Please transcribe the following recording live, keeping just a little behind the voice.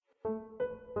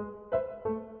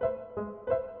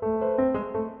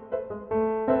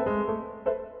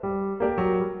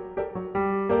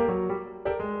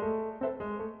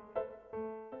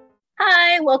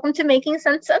welcome to Making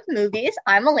Sense of Movies.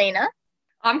 I'm Elena,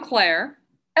 I'm Claire.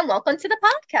 and welcome to the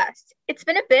podcast. It's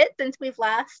been a bit since we've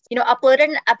last, uploaded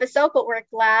an episode, but we're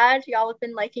glad y'all have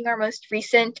been liking our most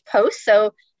recent posts.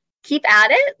 So keep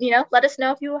at it. Let us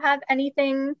know if you have any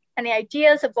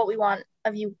ideas of what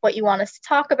you want us to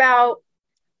talk about.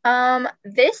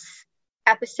 This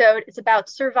episode is about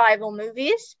survival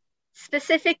movies,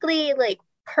 specifically like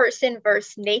person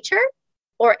versus nature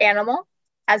or animal.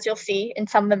 As you'll see in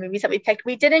some of the movies that we picked,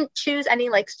 we didn't choose any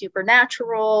like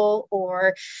supernatural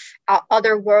or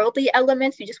otherworldly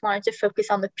elements. We just wanted to focus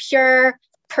on the pure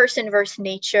person versus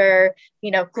nature,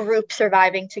 group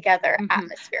surviving together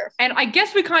atmosphere. And I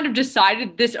guess we kind of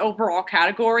decided this overall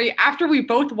category after we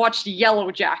both watched Yellow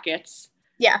Jackets.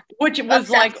 Yeah. Which was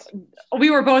obsessed. Like, we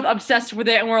were both obsessed with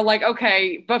it, and we're like,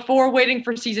 okay, before waiting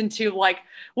for season 2, like,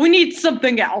 we need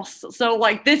something else. So,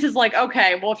 like, this is like,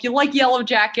 okay, well, if you like Yellow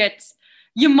Jackets,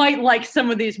 you might like some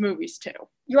of these movies too.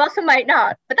 You also might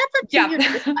not, but that's up to you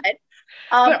to decide.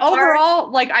 But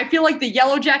overall, I feel like the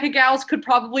Yellow Jacket gals could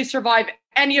probably survive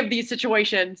any of these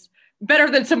situations better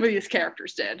than some of these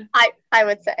characters did. I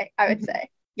would say.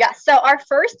 Yeah, so our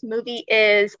first movie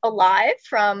is Alive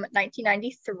from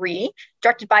 1993,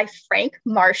 directed by Frank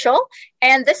Marshall.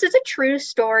 And this is a true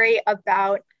story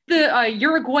about the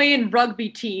Uruguayan rugby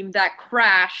team that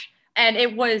crashed, and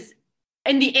it was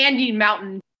in the Andean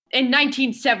Mountains in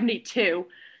 1972.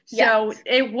 So yes.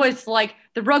 It was like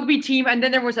the rugby team, and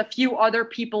then there was a few other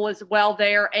people as well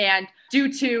there. And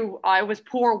due to it was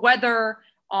poor weather,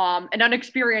 an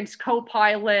unexperienced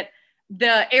co-pilot,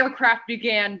 the aircraft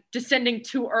began descending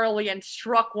too early and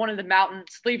struck one of the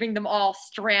mountains, leaving them all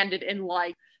stranded in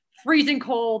like freezing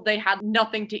cold. They had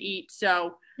nothing to eat.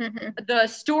 So the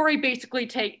story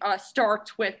basically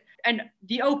starts with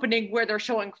the opening where they're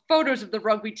showing photos of the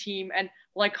rugby team and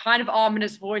like kind of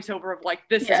ominous voiceover of like,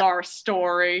 this is our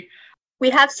story. We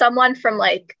have someone from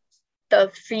like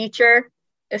the future,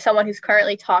 someone who's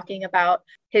currently talking about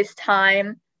his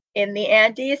time in the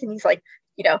Andes, and he's like,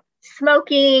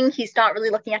 smoking, he's not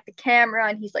really looking at the camera,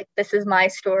 and he's like, this is my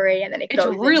story, and then it's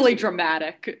really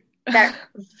dramatic.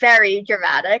 Very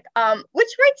dramatic, which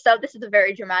right, so this is a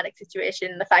very dramatic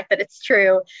situation. The fact that it's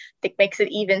true, I think, makes it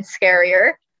even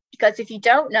scarier, because if you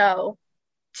don't know,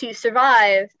 to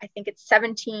survive, I think it's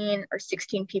 17 or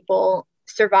 16 people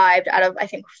survived out of, I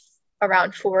think,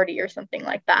 around 40 or something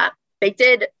like that. They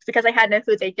did, because they had no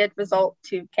food, they did result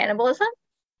to cannibalism.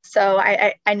 So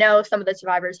I know some of the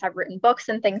survivors have written books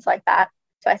and things like that.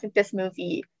 So I think this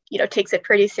movie, takes it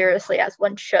pretty seriously, as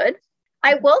one should.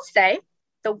 I will say,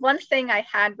 the one thing I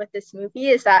had with this movie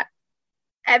is that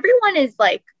everyone is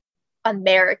like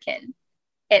American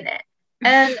in it.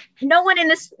 And no one in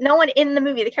the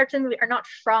movie, the characters in the movie, are not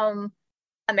from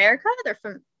America. They're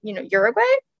from, Uruguay.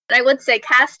 And I would say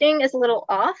casting is a little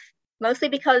off, mostly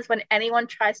because when anyone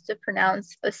tries to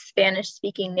pronounce a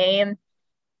Spanish-speaking name,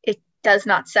 it does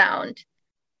not sound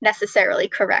necessarily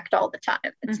correct all the time.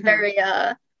 It's very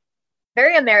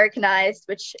Americanized,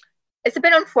 which is a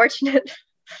bit unfortunate.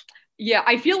 Yeah,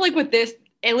 I feel like with this,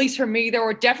 at least for me, there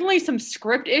were definitely some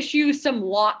script issues, some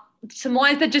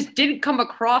lines that just didn't come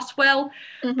across well.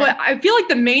 But I feel like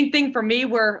the main thing for me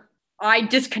where I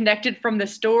disconnected from the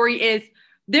story is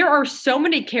there are so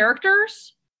many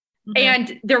characters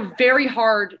and they're very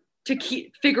hard to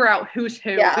figure out who's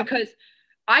who, because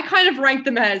I kind of rank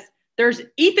them as there's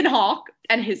Ethan Hawke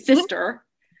and his sister.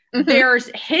 There's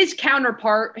his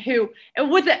counterpart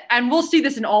and we'll see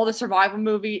this in all the survival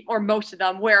movie or most of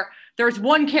them, where there's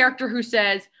one character who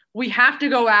says, we have to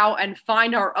go out and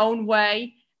find our own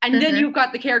way. And then you've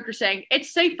got the character saying,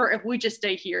 it's safer if we just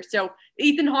stay here. So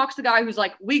Ethan Hawke's the guy who's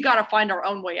like, we got to find our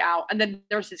own way out. And then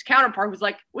there's his counterpart who's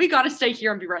like, we got to stay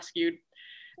here and be rescued.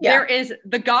 Yeah. There is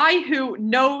the guy who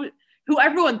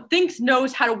everyone thinks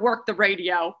knows how to work the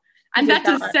radio. And that's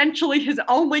essentially his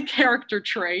only character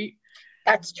trait.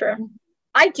 That's true.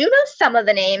 I do know some of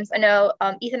the names. I know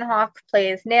Ethan Hawke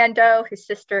plays Nando. His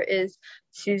sister is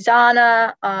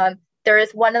Susanna. There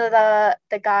is one of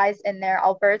the guys in there,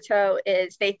 Alberto,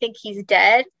 they think he's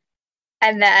dead.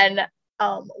 And then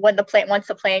once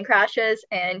the plane crashes,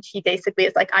 and he basically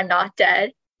is like, I'm not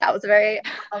dead. That was a very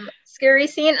scary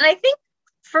scene. And I think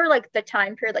for like the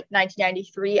time period, like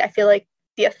 1993, I feel like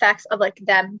the effects of like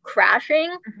them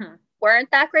crashing weren't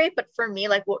that great. But for me,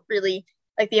 like what really,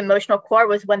 like the emotional core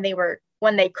was when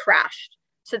they crashed.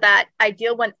 So that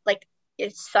ideal when like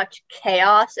it's such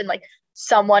chaos and like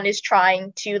someone is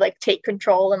trying to like take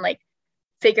control and like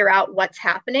figure out what's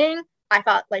happening, I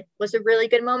thought like was a really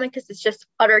good moment, because it's just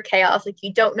utter chaos. Like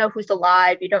you don't know who's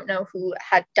alive, you don't know who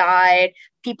had died,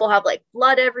 people have like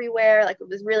blood everywhere. Like it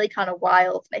was really kind of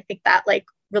wild, and I think that like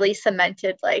really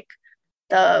cemented like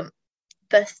the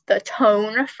the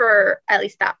tone for at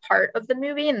least that part of the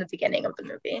movie in the beginning of the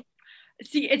movie.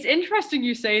 See, it's interesting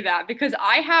you say that because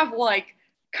I have like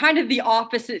kind of the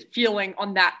opposite feeling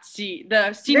on that scene,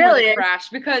 the scene where they crash,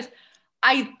 because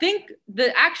I think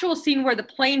the actual scene where the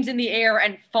plane's in the air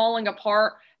and falling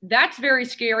apart, that's very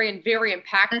scary and very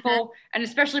impactful. Mm-hmm. And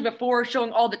especially before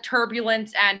showing all the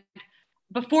turbulence and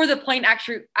before the plane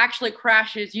actually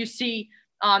crashes, you see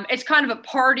it's kind of a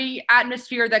party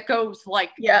atmosphere that goes like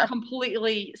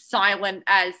completely silent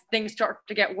as things start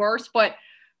to get worse. But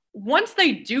once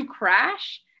they do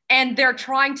crash and they're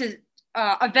trying to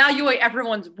evaluate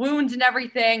everyone's wounds and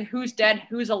everything, who's dead,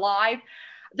 who's alive,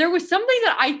 there was something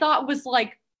that I thought was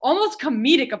like almost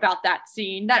comedic about that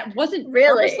scene that wasn't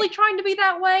purposely trying to be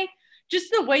that way.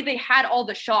 Just the way they had all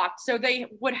the shots. So they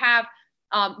would have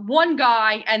one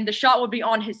guy and the shot would be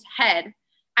on his head,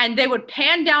 and they would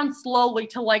pan down slowly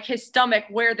to like his stomach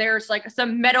where there's like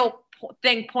some metal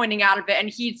thing pointing out of it. And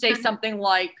he'd say something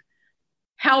like,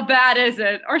 "How bad is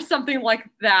it?" or something like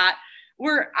that,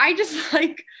 where I just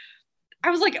like, I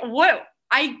was like, what?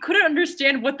 I couldn't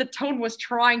understand what the tone was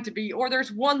trying to be. Or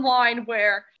there's one line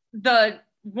where the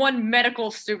one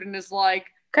medical student is like,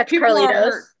 people are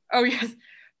hurt. Oh yes,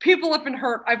 people have been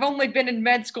hurt. I've only been in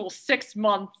med school 6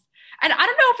 months. And I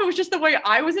don't know if it was just the way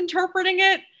I was interpreting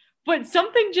it, but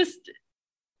something just,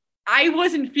 I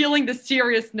wasn't feeling the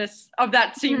seriousness of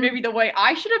that scene, maybe the way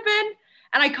I should have been.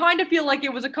 And I kind of feel like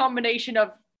it was a combination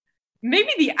of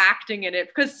maybe the acting in it,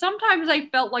 because sometimes I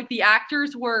felt like the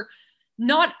actors were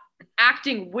not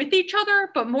acting with each other,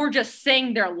 but more just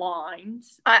saying their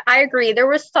lines. I agree. There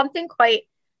was something quite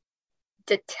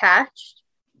detached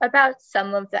about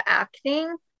some of the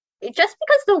acting. Just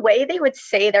because the way they would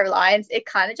say their lines, it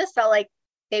kind of just felt like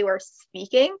they were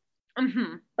speaking.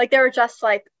 Mm-hmm. Like they were just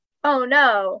like, "Oh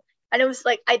no." And it was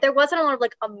like, there wasn't a lot of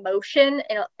like emotion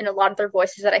in a lot of their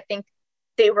voices that I think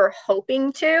they were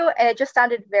hoping to. And it just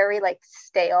sounded very like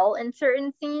stale in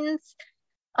certain scenes.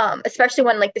 Especially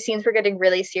when like the scenes were getting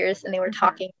really serious and they were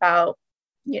talking about,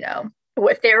 you know,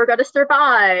 if they were going to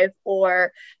survive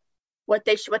or what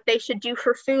they should do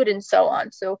for food and so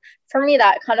on. So for me,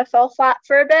 that kind of fell flat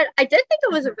for a bit. I did think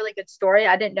it was a really good story.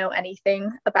 I didn't know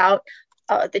anything about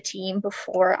the team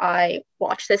before I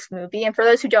watched this movie. And for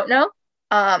those who don't know,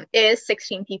 it is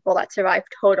 16 people that survived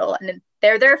total, and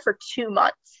they're there for 2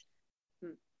 months,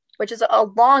 which is a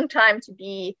long time to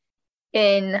be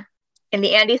in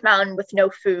the Andes Mountain with no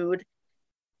food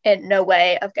and no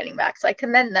way of getting back. So I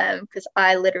commend them because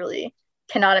I literally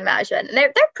cannot imagine. And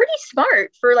they're pretty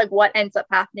smart for like what ends up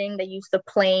happening. They use the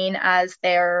plane as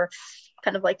their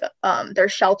kind of like their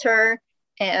shelter,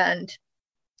 and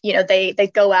you know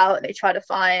they go out and they try to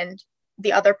find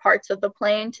the other parts of the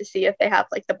plane to see if they have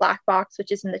like the black box,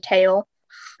 which is in the tail.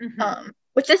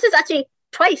 Which this is actually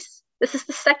twice. This is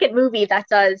the second movie that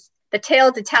does. The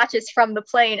tail detaches from the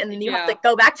plane, and then you have to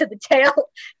go back to the tail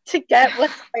to get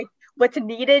what's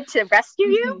needed to rescue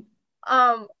you.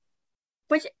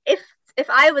 Which if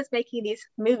I was making these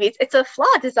movies, it's a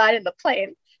flawed design in the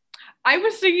plane. I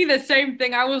was thinking the same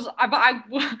thing. I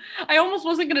almost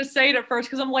wasn't gonna say it at first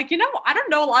because I'm like, I don't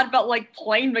know a lot about like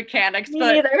plane mechanics,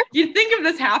 but you'd think if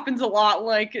this happens a lot,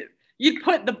 like you'd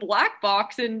put the black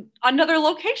box in another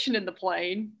location in the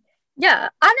plane. Yeah,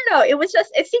 I don't know.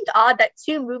 It seemed odd that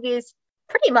 2 movies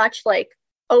pretty much like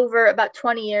over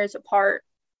 20 years apart,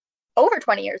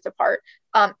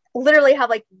 literally have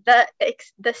like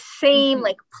the same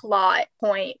like plot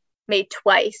point made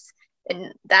twice,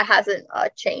 and that hasn't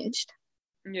changed.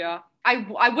 Yeah,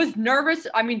 I was nervous.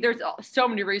 I mean, there's so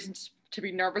many reasons to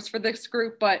be nervous for this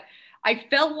group, but I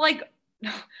felt like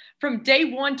from day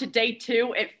 1 to day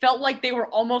 2, it felt like they were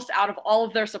almost out of all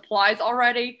of their supplies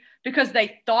already, because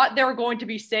they thought they were going to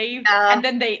be saved, and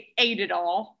then they ate it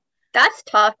all. That's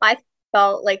tough. I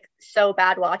felt like so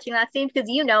bad watching that scene because,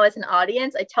 as an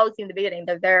audience, I told you in the beginning,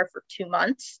 they're there for 2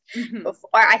 months.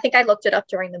 Before. I think I looked it up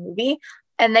during the movie.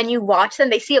 And then you watch them,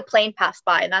 they see a plane pass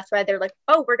by, and that's why they're like,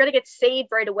 "Oh, we're going to get saved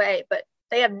right away." But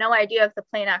they have no idea if the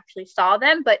plane actually saw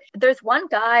them. But there's one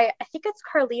guy, I think it's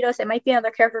Carlitos, it might be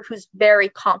another character, who's very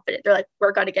confident. They're like,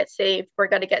 "We're going to get saved. We're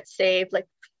going to get saved. Like,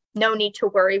 no need to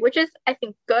worry," which is, I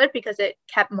think, good because it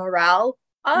kept morale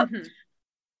up.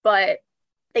 But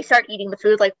they start eating the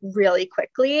food like really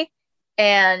quickly,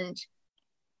 and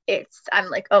I'm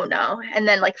like, oh no. And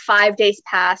then like 5 days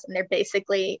pass and they're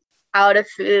basically out of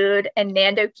food, and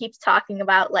Nando keeps talking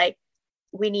about like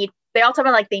they all talk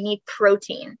about like they need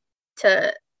protein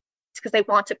because they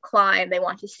want to climb, they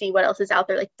want to see what else is out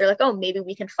there. Like they're like, oh, maybe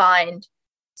we can find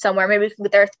somewhere, maybe we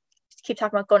can keep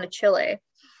talking about going to Chile.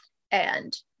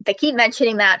 And they keep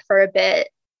mentioning that for a bit,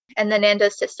 and then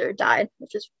Nando's sister died,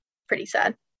 which is pretty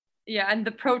sad. Yeah, and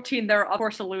the protein they're of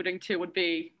course alluding to would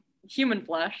be human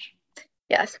flesh.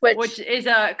 Yes, which is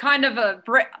a kind of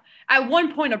at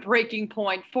one point a breaking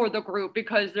point for the group,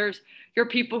 because there's your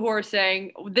people who are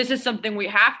saying this is something we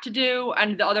have to do,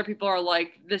 and the other people are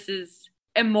like, this is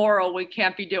immoral, we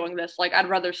can't be doing this, like I'd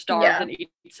rather starve than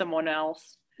eat someone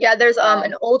else. Yeah, there's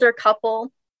an older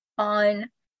couple who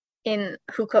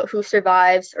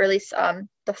survives, or at least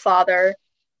the father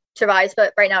survives,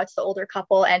 but right now it's the older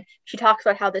couple, and she talks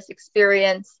about how this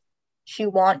experience, she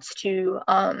wants to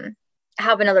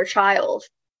have another child,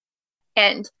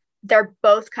 and they're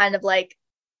both kind of like,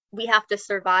 we have to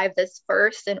survive this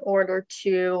first in order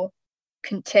to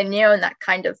continue, and that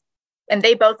kind of, and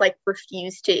they both like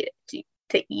refuse to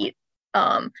eat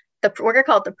we're gonna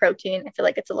call it the protein. I feel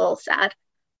like it's a little sad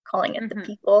calling it the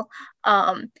people,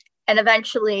 and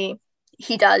eventually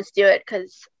he does do it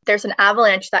because there's an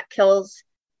avalanche that kills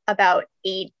about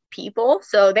 8 people,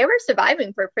 so they were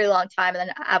surviving for a pretty long time, and then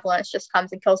an avalanche just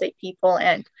comes and kills 8 people,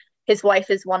 and his wife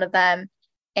is one of them,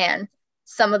 and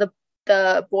some of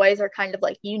the boys are kind of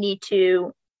like, you need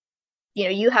to,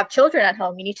 you have children at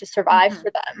home, you need to survive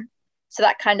for them. So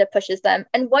that kind of pushes them.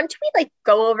 And once we like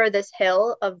go over this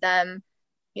hill of them,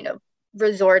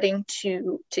 resorting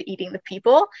to eating the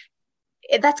people,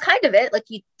 that's kind of it. Like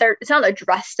it's not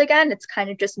addressed again. It's kind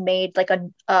of just made like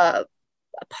a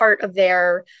part of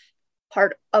their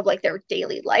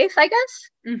daily life, I guess.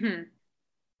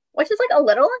 Which is like a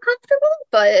little uncomfortable,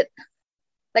 but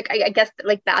like I guess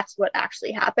like that's what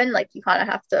actually happened. Like you kind of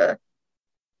have to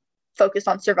focus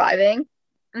on surviving.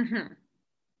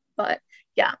 But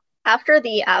yeah, after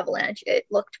the avalanche, it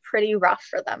looked pretty rough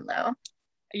for them though.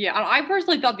 Yeah, and I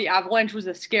personally thought the avalanche was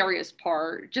the scariest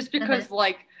part, just because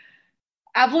like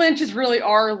avalanches really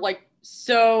are like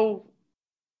so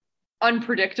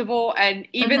unpredictable, and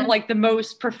even like the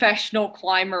most professional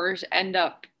climbers end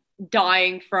up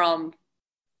dying from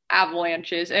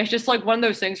avalanches, and it's just like one of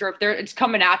those things where if it's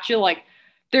coming at you, like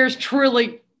there's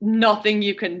truly nothing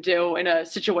you can do in a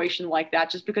situation like that,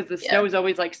 just because the snow is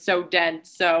always like so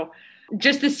dense. So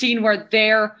just the scene where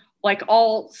they're like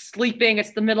all sleeping,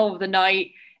 it's the middle of the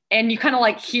night, and you kind of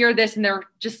like hear this, and they're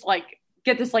just like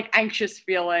get this like anxious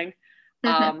feeling.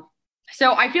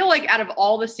 So I feel like out of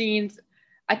all the scenes,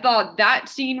 I thought that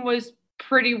scene was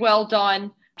pretty well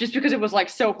done, just because it was like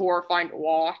so horrifying to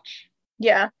watch.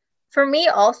 Yeah. For me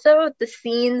also, the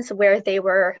scenes where they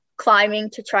were climbing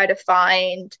to try to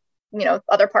find,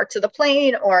 other parts of the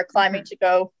plane, or climbing to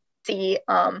go see,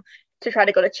 to try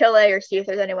to go to Chile or see if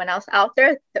there's anyone else out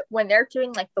there, when they're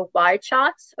doing like the wide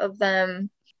shots of them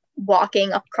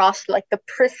walking across like the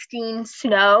pristine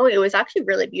snow, it was actually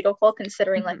really beautiful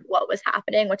considering like what was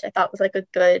happening, which I thought was like a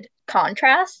good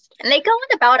contrast. And they go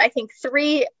in about, I think,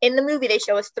 3, in the movie they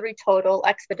show us 3 total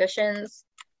expeditions.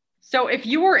 So if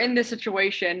you were in this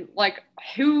situation, like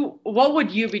what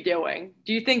would you be doing?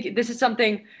 Do you think this is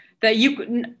something that you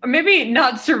could maybe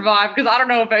not survive? Because I don't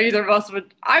know if either of us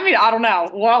would. I mean, I don't know.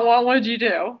 What would you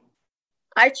do?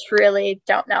 I truly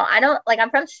don't know. I'm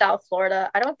from South Florida.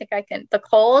 I don't think I can, the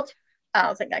cold, I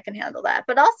don't think I can handle that.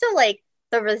 But also like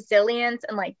the resilience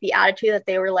and like the attitude that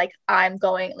they were like, I'm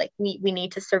going, like we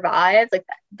need to survive. Like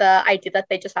the idea that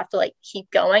they just have to like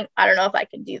keep going. I don't know if I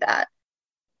can do that.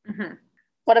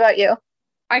 What about you?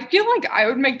 I feel like I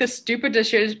would make the stupid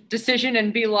decision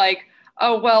and be like,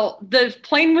 oh, well, the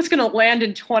plane was going to land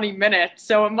in 20 minutes,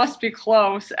 so it must be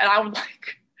close. And I would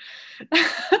like,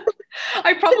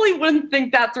 I probably wouldn't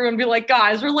think that through and be like,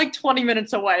 guys, we're like 20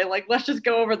 minutes away. Like, let's just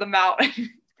go over the mountain.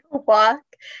 Walk.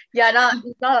 Yeah,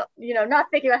 not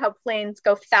thinking about how planes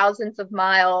go thousands of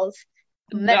miles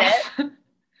a minute. No.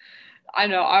 I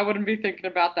know, I wouldn't be thinking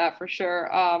about that for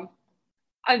sure.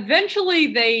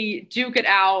 Eventually they duke it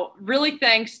out, really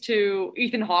thanks to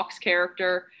Ethan Hawke's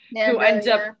character, who ends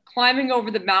up climbing over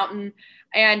the mountain.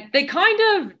 And they kind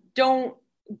of don't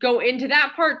go into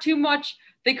that part too much.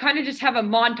 They kind of just have a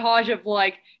montage of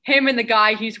like him and the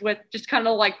guy he's with just kind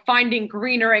of like finding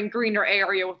greener and greener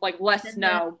area with like less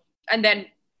snow, and then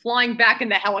flying back in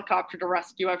the helicopter to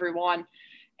rescue everyone.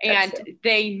 And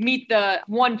they meet the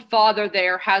one father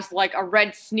there has like a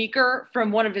red sneaker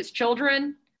from one of his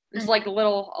children. It's like a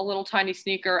little tiny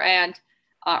sneaker. And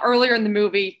earlier in the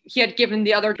movie, he had given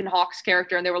the other Ethan Hawke's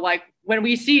character, and they were like, when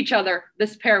we see each other,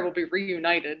 this pair will be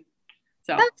reunited.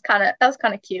 So that was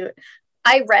kind of cute.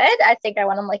 I think I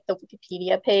went on like the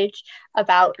Wikipedia page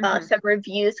about some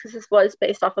reviews, because this was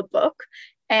based off a book.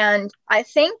 And I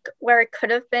think where it could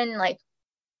have been like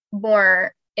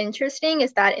more interesting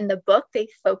is that in the book, they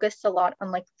focused a lot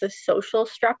on like the social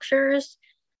structures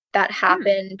that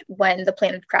happened when the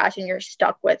plane would crash and you're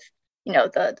stuck with,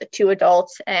 the 2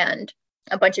 adults and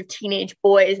a bunch of teenage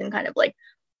boys and kind of like,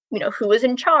 who was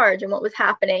in charge and what was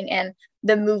happening. And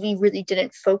the movie really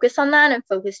didn't focus on that and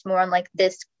focused more on like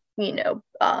this,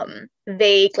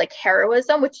 vague like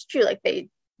heroism, which is true. Like they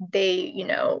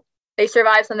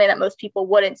survived something that most people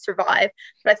wouldn't survive.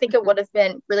 But I think it would have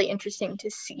been really interesting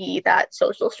to see that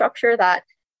social structure that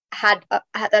had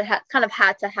kind of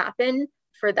had to happen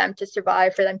for them to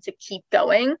survive, for them to keep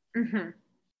going.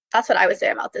 That's what I would say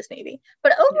about this movie.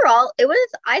 But overall,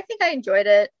 I think I enjoyed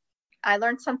it. I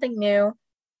learned something new.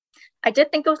 I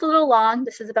did think it was a little long.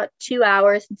 This is about 2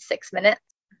 hours and 6 minutes.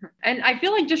 And I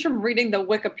feel like just from reading the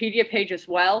Wikipedia page as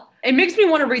well, it makes me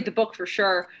want to read the book for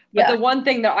sure. But the one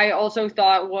thing that I also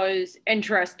thought was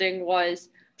interesting was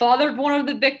father of one of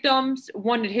the victims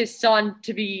wanted his son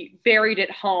to be buried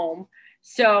at home.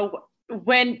 So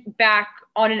went back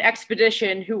on an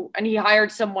expedition and he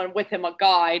hired someone with him, a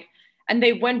guide, and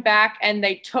they went back and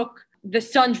they took the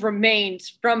son's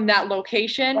remains from that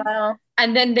location. Wow.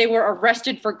 And then they were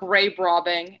arrested for grave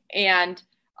robbing, and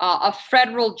a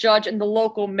federal judge and the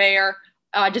local mayor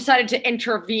decided to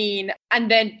intervene, and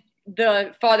then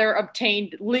the father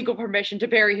obtained legal permission to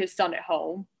bury his son at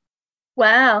home.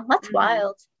 Wow, that's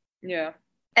wild. Yeah.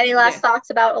 Any last thoughts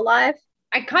about Alive?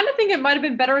 I kind of think it might have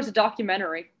been better as a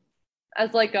documentary,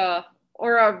 as like a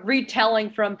retelling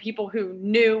from people who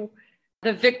knew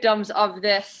the victims of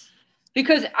this,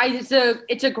 because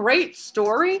it's a great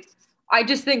story. I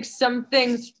just think some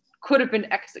things could have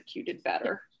been executed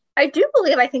better. I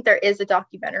think there is a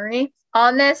documentary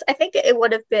on this. I think it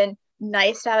would have been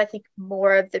nice to have, I think,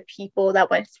 more of the people that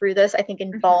went through this, I think,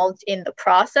 involved in the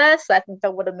process. So I think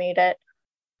that would have made it,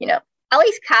 at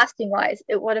least casting wise,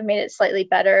 it would have made it slightly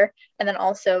better. And then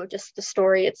also just the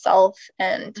story itself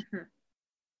and,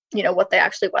 what they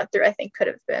actually went through, I think could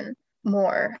have been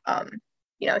more,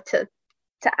 to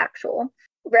actual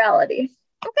reality.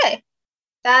 Okay.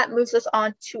 That moves us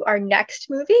on to our next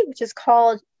movie, which is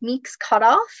called Meek's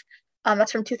Cutoff.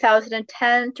 That's from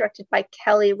 2010, directed by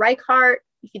Kelly Reichardt.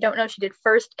 If you don't know, she did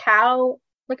First Cow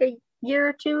like a year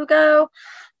or two ago.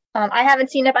 I haven't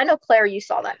seen it, but I know, Claire, you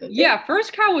saw that movie. Yeah,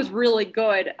 First Cow was really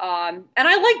good. And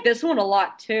I like this one a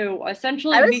lot, too.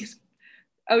 Essentially, Meek's...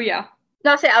 Oh, yeah.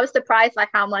 No, I was surprised by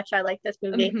how much I like this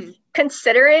movie.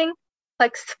 Considering,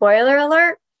 like, spoiler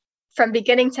alert, from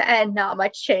beginning to end, not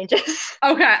much changes.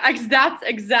 Okay, that's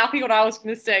exactly what I was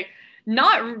going to say.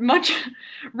 Not much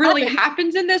really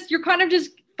happens in this. You're kind of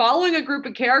just following a group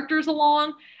of characters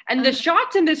along, and the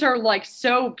shots in this are like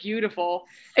so beautiful.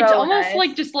 So it's almost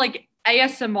like just like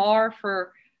ASMR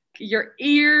for your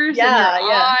ears and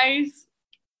your eyes.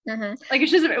 Like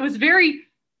it was very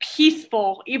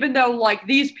peaceful, even though like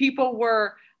these people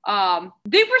were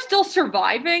they were still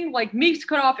surviving. Like Meek's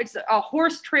Cutoff, it's a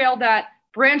horse trail that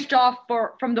branched off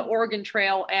from the Oregon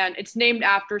Trail, and it's named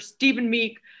after Stephen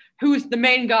Meek, who's the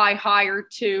main guy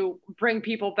hired to bring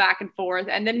people back and forth.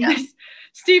 And then this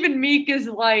Stephen Meek is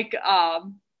like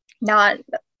not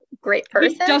a great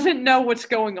person. He doesn't know what's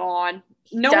going on.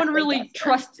 No one really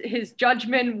trusts his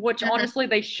judgment, which honestly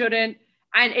they shouldn't.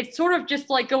 And it's sort of just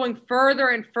like going further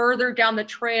and further down the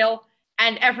trail,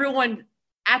 and everyone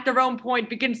at their own point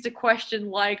begins to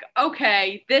question, like,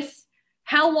 okay,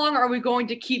 how long are we going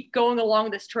to keep going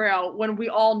along this trail when we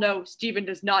all know Steven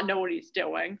does not know what he's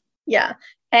doing? Yeah.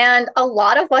 And a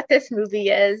lot of what this movie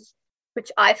is, which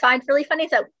I find really funny,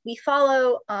 is that we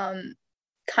follow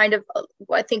kind of,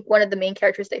 I think one of the main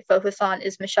characters they focus on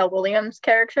is Michelle Williams'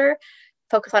 character,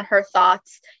 focus on her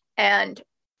thoughts. And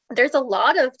there's a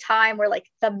lot of time where like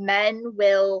the men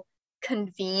will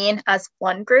convene as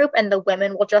one group and the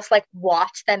women will just like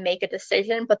watch them make a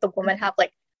decision, but the women have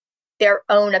like their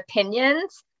own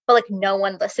opinions, but like no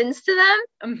one listens to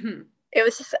them. It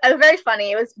was just very funny.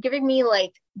 It was giving me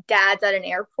like dads at an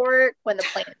airport when the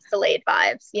plane's delayed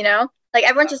vibes, like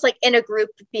everyone's just like in a group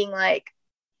being like,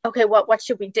 okay, what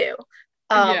should we do?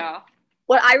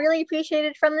 What I really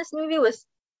appreciated from this movie was,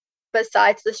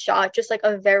 besides the shot, just like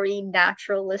a very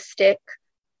naturalistic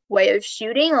way of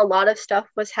shooting. A lot of stuff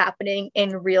was happening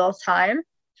in real time.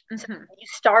 So you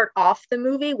start off the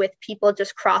movie with people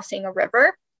just crossing a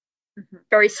river.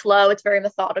 Very slow, it's very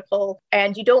methodical,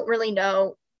 and you don't really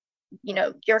know,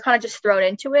 you're kind of just thrown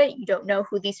into it. You don't know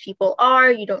who these people are,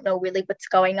 you don't know really what's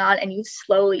going on, and you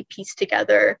slowly piece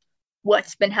together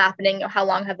what's been happening. How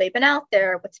long have they been out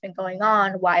there, what's been going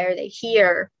on, why are they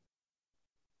here,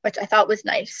 which I thought was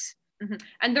nice.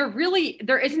 And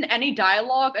there isn't any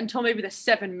dialogue until maybe the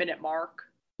 7-minute mark.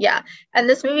 Yeah, and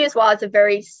this movie as well has a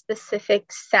very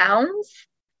specific sounds.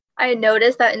 I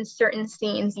noticed that in certain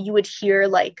scenes you would hear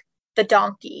like the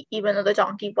donkey, even though the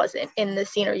donkey wasn't in the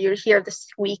scene, or you would hear the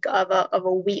squeak of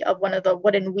one of the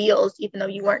wooden wheels, even though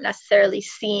you weren't necessarily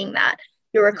seeing that.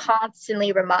 you were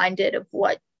constantly reminded of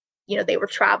what, they were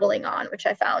traveling on, which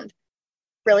I found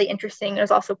really interesting. It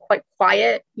was also quite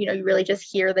quiet. You really just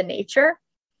hear the nature.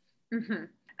 Mm-hmm.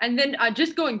 And then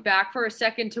just going back for a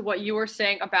second to what you were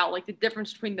saying about like the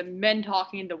difference between the men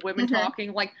talking and the women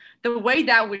talking, like the way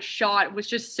that was shot was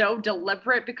just so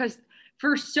deliberate, because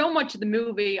for so much of the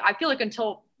movie, I feel like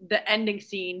until the ending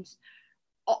scenes,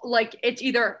 like it's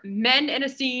either men in a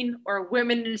scene or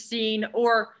women in a scene,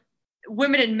 or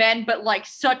women and men, but like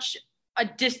such a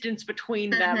distance between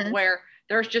them where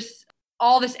there's just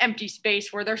all this empty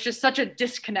space where there's just such a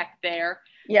disconnect there.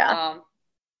 Yeah.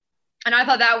 And I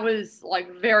thought that was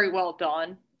like very well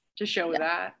done to show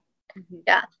that.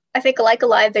 Yeah. I think like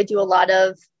Alive, they do a lot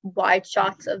of wide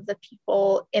shots of the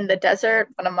people in the desert.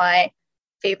 One of my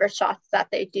favorite shots that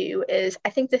they do is,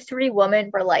 I think the three women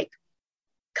were like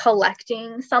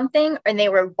collecting something and they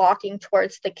were walking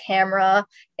towards the camera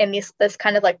in this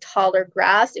kind of like taller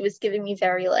grass. It was giving me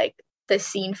very like the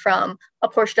scene from A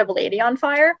Portrait of a Lady on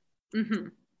Fire.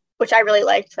 Which I really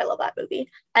liked. I love that movie.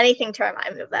 Anything to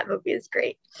remind me of that movie is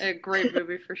great. A great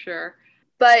movie for sure.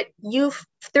 But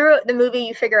through the movie,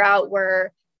 you figure out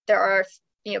where there are,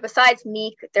 besides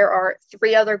Meek, there are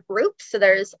three other groups. So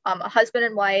there's a husband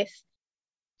and wife,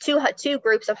 two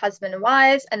groups of husband and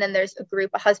wives, and then there's a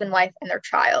group of husband, wife, and their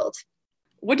child.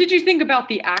 What did you think about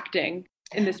the acting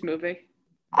in this movie?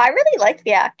 I really liked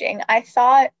the acting. I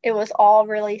thought it was all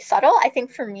really subtle. I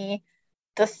think for me,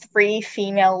 the three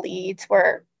female leads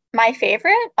were my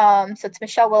favorite. So it's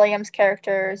Michelle Williams'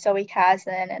 character, Zoe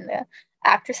Kazan, and the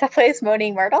actress that plays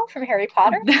Moaning Myrtle from Harry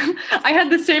Potter. I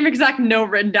had the same exact note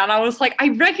written down. I was like, I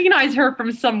recognize her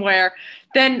from somewhere.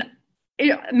 Then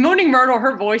Moaning Myrtle,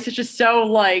 her voice is just so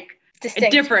like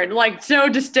distinct. Different, like so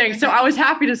distinct. So I was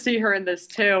happy to see her in this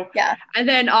too. Yeah. And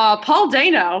then Paul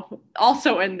Dano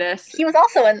also in this. He was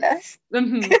also in this.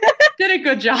 Did a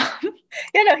good job.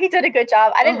 He did a good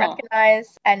job. I didn't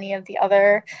recognize any of the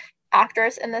other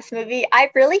actors in this movie. I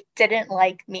really didn't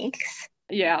like Meeks.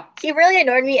 Yeah. He really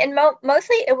annoyed me. And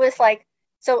mostly it was like,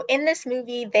 so in this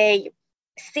movie, they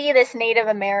see this Native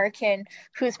American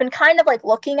who's been kind of like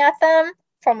looking at them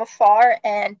from afar,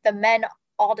 and the men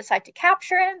all decide to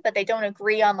capture him, but they don't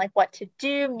agree on like what to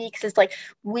do. Meeks is like,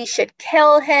 we should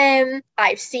kill him.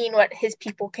 I've seen what his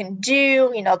people can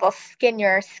do. They'll skin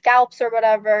your scalps or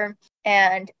whatever.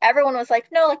 And everyone was like,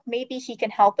 no, like maybe he can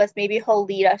help us. Maybe he'll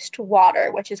lead us to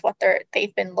water, which is what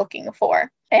they've been looking for.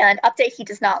 And update, he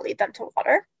does not lead them to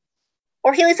water.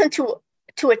 Or he leads them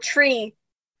to a tree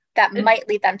that might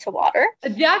lead them to water.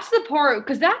 That's the part,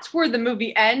 because that's where the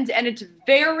movie ends, and it's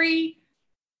very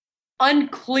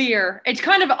unclear. It's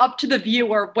kind of up to the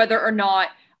viewer whether or not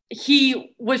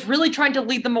he was really trying to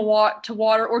lead them to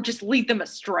water or just lead them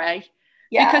astray.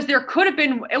 Yeah. Because there could have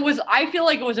been, I feel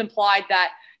like it was implied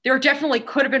that there definitely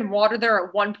could have been water there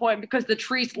at one point, because the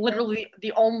tree's literally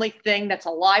the only thing that's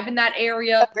alive in that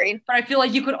area. Agreed. But I feel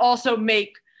like you could also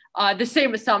make the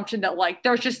same assumption that like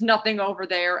there's just nothing over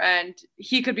there, and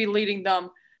he could be leading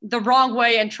them the wrong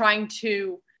way and trying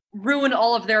to ruin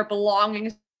all of their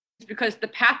belongings, because the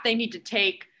path they need to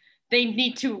take, they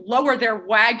need to lower their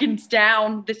wagons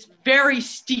down this very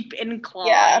steep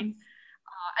incline,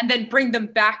 and then bring them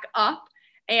back up.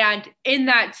 And in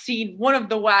that scene, one of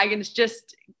the wagons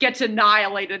just gets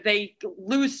annihilated. They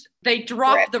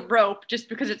drop the rope just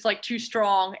because it's like too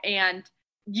strong. And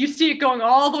you see it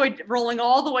rolling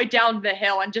all the way down the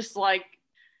hill and just like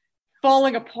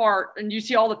falling apart. And you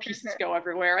see all the pieces go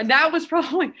everywhere. And that was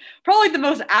probably the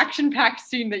most action-packed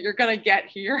scene that you're going to get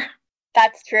here.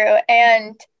 That's true.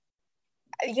 And,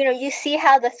 you see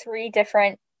how the three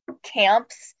different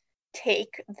camps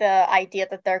take the idea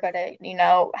that they're going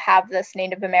to, have this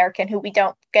Native American who we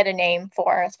don't get a name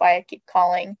for. That's why I keep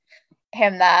calling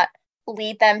him that,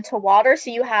 lead them to water.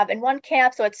 So you have in one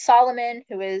camp, so it's Solomon,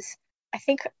 who is,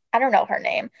 I don't know her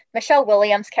name, Michelle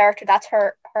Williams' character, that's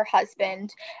her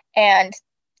husband. And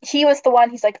he was the one,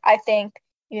 he's like, I think,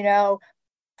 that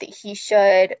he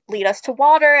should lead us to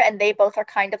water. And they both are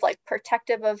kind of like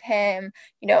protective of him.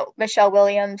 Michelle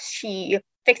Williams, she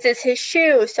fixes his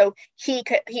shoe, so he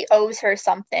owes her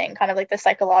something, kind of like the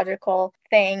psychological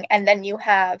thing. And then you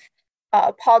have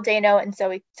Paul Dano and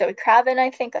Zoe Kravitz, I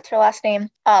think that's her last name,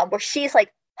 where she's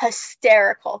like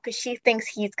hysterical because she thinks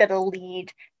he's gonna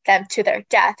lead them to their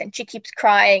death, and she keeps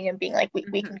crying and being like,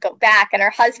 we can go back. And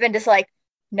her husband is like,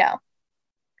 no,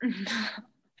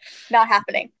 not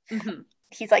happening.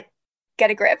 He's like,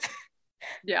 get a grip.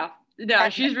 Yeah,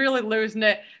 she's really losing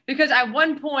it, because at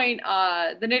one point,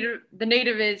 the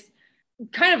native is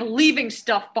kind of leaving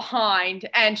stuff behind,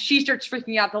 and she starts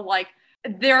freaking out that like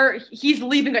he's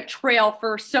leaving a trail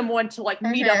for someone to like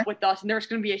meet up with us, and there's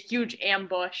going to be a huge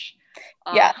ambush.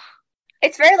 Yeah.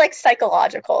 It's very like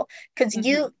psychological because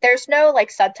there's no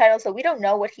like subtitles, so we don't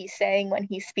know what he's saying when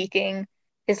he's speaking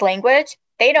his language.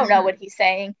 They don't know what he's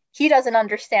saying. He doesn't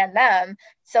understand them.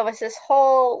 So it's this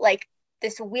whole like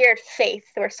this weird faith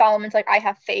where Solomon's like, I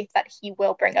have faith that he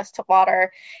will bring us to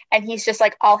water. And he's just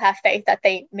like, I'll have faith that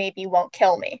they maybe won't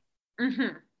kill me.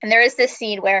 And there is this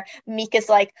scene where Meek is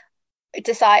like,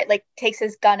 takes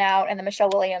his gun out, and then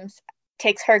Michelle Williams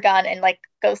takes her gun and like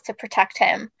goes to protect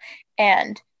him.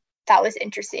 And that was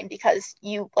interesting because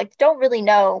you like don't really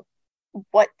know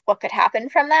what could happen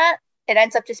from that. It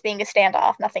ends up just being a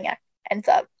standoff. Nothing ends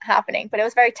up happening, but it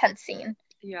was a very tense scene.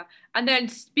 Yeah. And then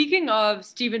speaking of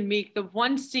Stephen Meek, the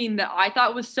one scene that I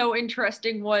thought was so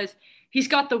interesting was he's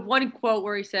got the one quote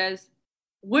where he says,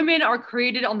 women are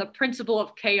created on the principle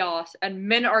of chaos and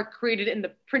men are created in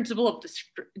the principle of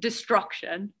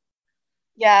destruction.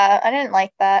 Yeah, I didn't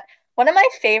like that. One of my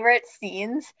favorite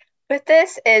scenes with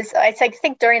this is I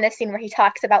think during this scene where he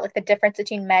talks about like the difference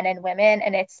between men and women,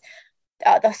 and it's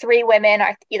the three women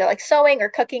are either like sewing or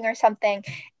cooking or something,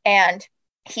 and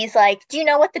he's like, do you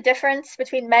know what the difference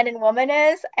between men and women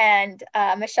is? And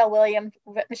Michelle Williams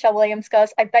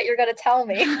goes, I bet you're gonna tell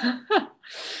me.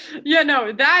 Yeah,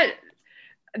 no,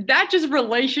 that just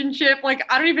relationship, like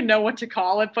I don't even know what to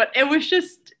call it, but it was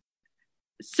just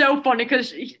so funny because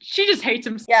she just hates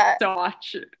him so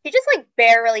much. He just like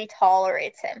barely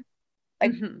tolerates him,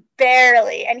 like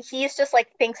barely, and he's just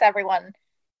like thinks everyone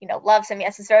loves him. He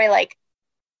has this very like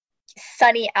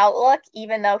sunny outlook,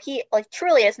 even though he like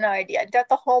truly has no idea. Throughout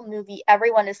the whole movie,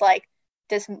 everyone is like,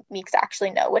 does Meeks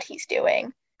actually know what he's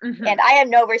doing? And I have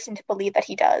no reason to believe that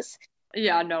he does.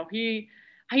 Yeah, no,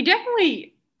 I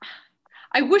definitely,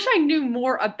 I wish I knew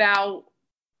more about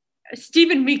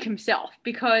Stephen Meek himself,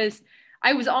 because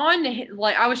I was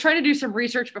trying to do some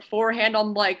research beforehand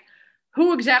on like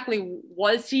who exactly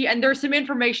was he, and there's some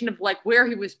information of like where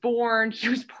he was born. He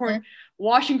was born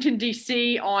Washington,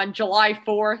 D.C. on July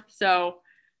 4th. So,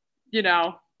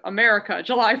 America,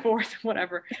 July 4th,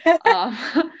 whatever.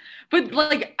 But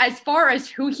like, as far as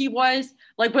who he was,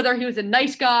 like whether he was a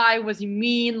nice guy, was he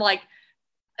mean, like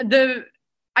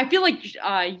I feel like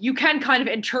you can kind of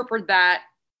interpret that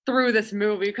through this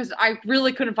movie because I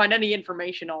really couldn't find any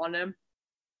information on him.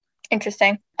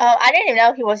 Interesting. I didn't even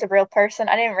know he was a real person.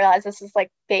 I didn't realize this was like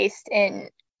based in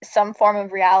some form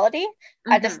of reality.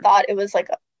 I just thought it was like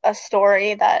a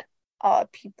story that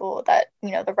people that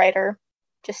the writer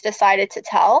just decided to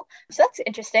tell. So that's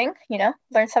interesting.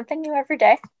 Learn something new every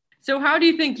day. So how do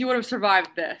you think you would have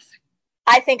survived this?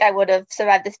 I think I would have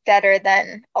survived this better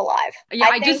than alive. Yeah,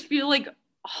 I just feel like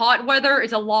hot weather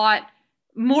is a lot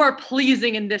more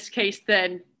pleasing in this case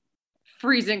than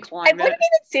freezing climate. I wouldn't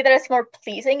even say that it's more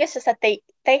pleasing. It's just that they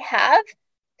have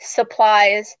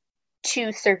supplies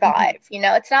to survive.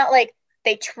 It's not like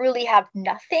they truly have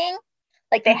nothing.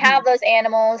 Like they have those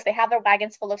animals, they have their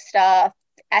wagons full of stuff.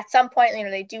 At some point,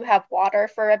 they do have water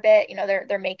for a bit.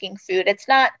 They're making food. It's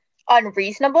not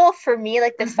unreasonable for me.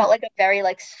 Like this felt like a very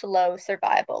like slow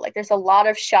survival. Like there's a lot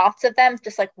of shots of them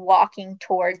just like walking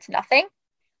towards nothing.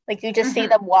 Like you just see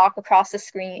them walk across the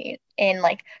screen in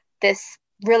like this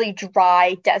really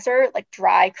dry desert, like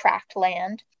dry cracked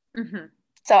land.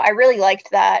 So I really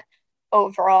liked that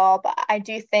overall, but I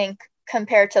do think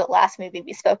compared to the last movie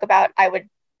we spoke about, I would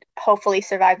hopefully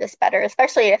survive this better,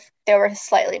 especially if there were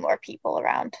slightly more people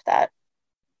around that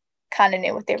kind of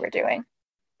knew what they were doing.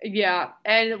 Yeah,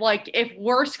 and like if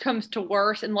worse comes to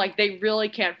worse and like they really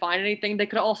can't find anything, they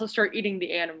could also start eating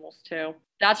the animals too.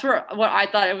 That's what I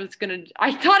thought it was gonna.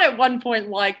 I thought at one point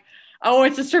like, oh,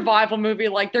 it's a survival movie,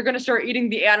 like they're gonna start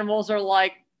eating the animals or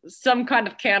like some kind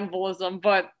of cannibalism,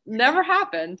 but never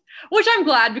happened. Which I'm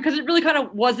glad, because it really kind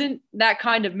of wasn't that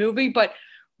kind of movie. But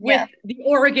with the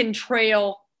Oregon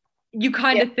Trail, you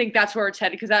kind of think that's where it's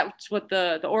headed, because that's what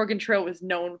the Oregon Trail was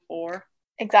known for.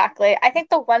 Exactly. I think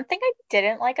the one thing I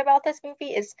didn't like about this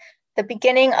movie is the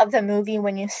beginning of the movie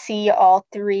when you see all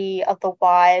three of the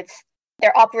wives.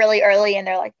 They're up really early and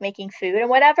they're like making food and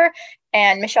whatever.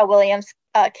 And Michelle Williams'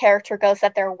 character goes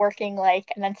that they're working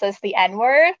like, and then says the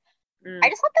N-word. I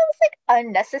just thought that was like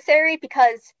unnecessary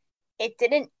because it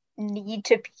didn't need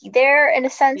to be there in a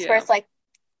sense where it's like,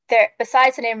 there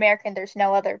besides an American, there's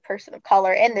no other person of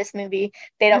color in this movie.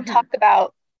 They don't talk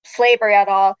about slavery at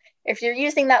all. If you're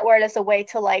using that word as a way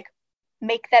to like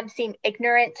make them seem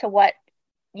ignorant to what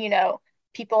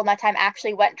people in that time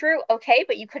actually went through, okay,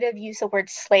 but you could have used the word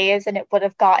slaves and it would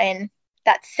have gotten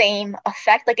that same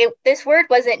effect. Like this word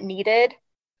wasn't needed,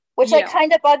 which like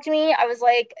kind of bugged me. I was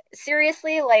like,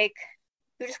 seriously, like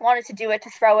you just wanted to do it to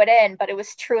throw it in, but it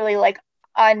was truly like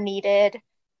unneeded.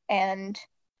 And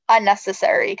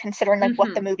unnecessary considering like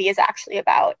what the movie is actually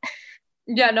about.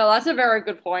 Yeah, no, that's a very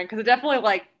good point because it definitely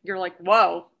like you're like,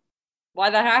 whoa, why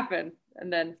that happened?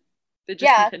 And then it just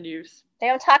Yeah, continues. they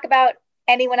don't talk about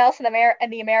anyone else in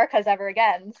the Americas ever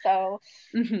again. So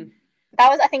Mm-hmm. that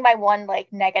was, I think, my one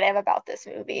like negative about this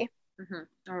movie.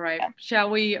 All right. Yeah. Shall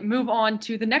we move on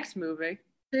to the next movie?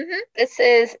 This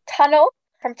is Tunnel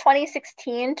from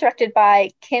 2016, directed by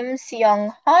Kim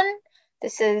Seong-hun.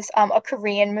 This is a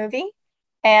Korean movie.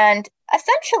 And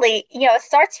essentially, it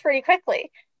starts pretty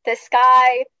quickly. This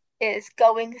guy is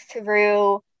going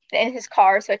through in his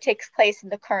car, so it takes place in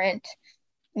the current,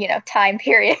 time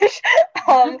period.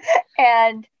 um,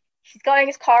 and he's going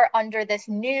his car under this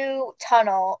new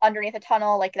tunnel, underneath a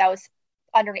tunnel, like that was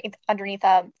underneath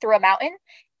through a mountain.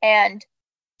 And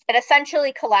it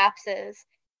essentially collapses,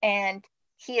 and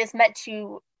he is meant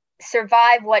to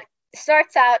survive what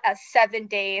starts out as 7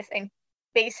 days and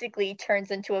basically turns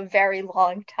into a very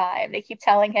long time. They keep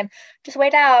telling him, just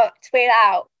just wait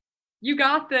out. You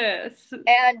got this.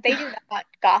 And they do not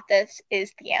got this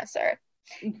is the answer.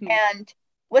 And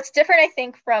what's different, I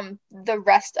think, from the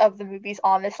rest of the movies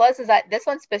on this list is that this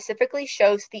one specifically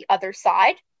shows the other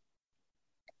side.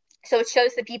 So it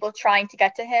shows the people trying to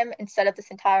get to him instead of this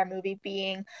entire movie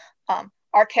being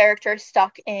our character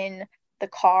stuck in the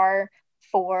car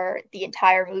for the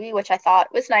entire movie, which I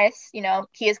thought was nice.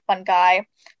 He is one guy,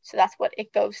 so that's what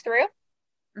it goes through.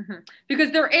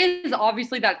 Because there is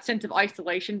obviously that sense of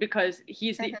isolation because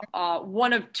he's the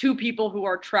one of two people who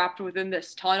are trapped within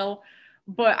this tunnel.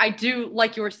 But I do,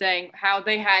 like you were saying, how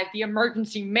they had the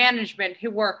emergency management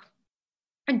who were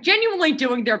genuinely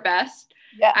doing their best.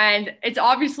 Yeah. And it's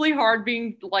obviously hard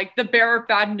being like the bearer of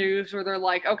bad news where they're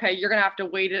like, okay, you're going to have to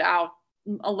wait it out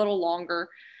a little longer.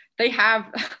 They have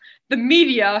the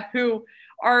media who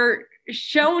are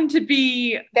shown to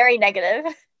be very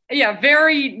negative. Yeah,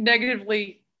 very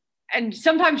negatively, and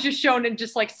sometimes just shown in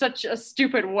just like such a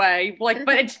stupid way. Like,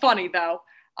 but it's funny though,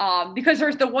 because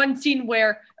there's the one scene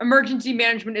where emergency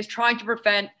management is trying to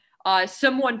prevent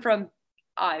someone from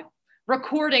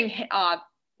recording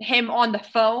him on the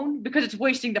phone because it's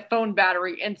wasting the phone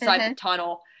battery inside the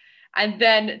tunnel. And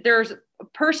then there's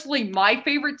personally my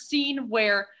favorite scene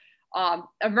where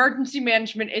emergency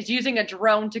management is using a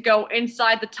drone to go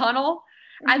inside the tunnel.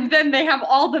 And then they have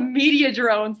all the media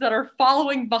drones that are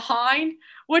following behind,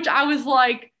 which I was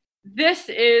like, this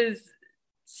is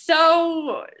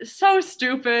so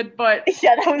stupid, but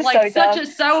yeah, that was like so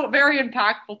so very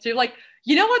impactful too. Like,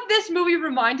 you know what this movie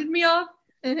reminded me of?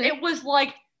 It was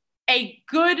like a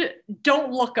good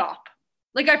Don't Look Up.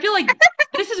 Like, I feel like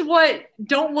this is what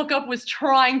Don't Look Up was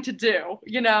trying to do,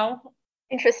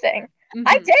 Interesting.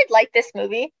 I did like this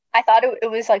movie. I thought it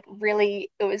was like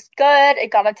really, it was good. It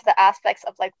got into the aspects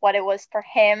of like what it was for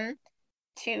him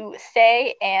to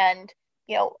say. And,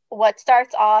 what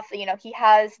starts off, he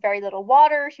has very little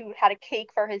water. He had a cake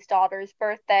for his daughter's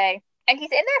birthday. And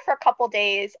he's in there for a couple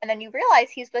days. And then you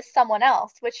realize he's with someone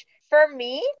else, which for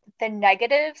me, the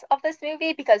negatives of this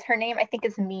movie, because her name I think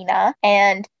is Mina.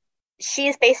 And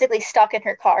she's basically stuck in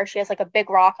her car. She has like a big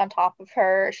rock on top of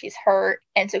her. She's hurt.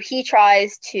 And so he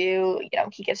tries to,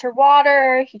 he gives her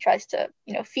water. He tries to,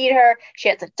 feed her. She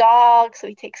has a dog, so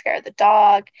he takes care of the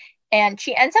dog. And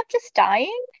she ends up just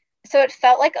dying. So it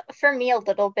felt like, for me, a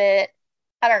little bit,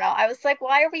 I don't know. I was like,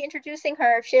 why are we introducing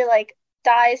her if she like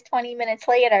dies 20 minutes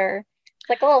later? It's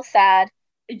like a little sad.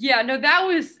 Yeah, no, that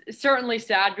was certainly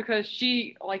sad because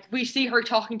we see her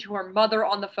talking to her mother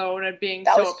on the phone and being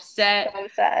so upset. So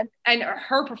sad. And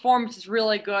her performance is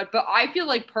really good. But I feel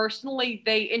like personally,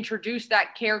 they introduced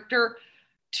that character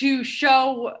to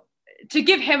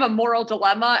give him a moral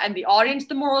dilemma and the audience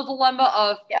the moral dilemma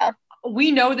of,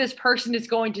 we know this person is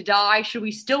going to die. Should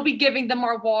we still be giving them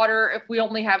our water if we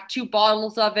only have 2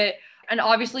 bottles of it? And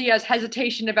obviously he has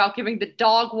hesitation about giving the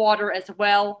dog water as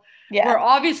well. Yeah. Where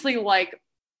obviously like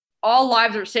all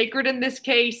lives are sacred in this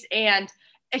case, and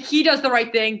he does the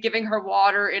right thing, giving her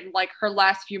water in like her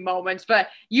last few moments. But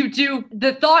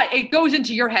the thought, it goes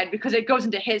into your head because it goes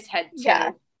into his head too.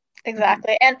 Yeah,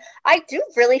 exactly. And I do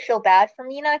really feel bad for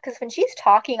Mina because when she's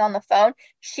talking on the phone,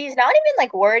 she's not even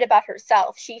like worried about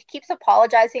herself. She keeps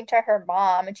apologizing to her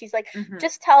mom, and she's like,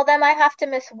 just tell them I have to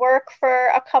miss work for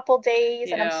a couple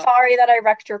days, and I'm sorry that I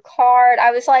wrecked your car.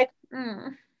 I was like,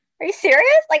 are you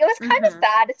serious? Like, it was kind of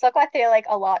sad. It stuck, I feel like,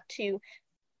 a lot to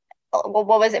what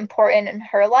was important in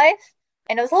her life.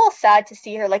 And it was a little sad to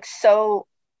see her, like, so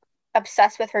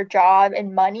obsessed with her job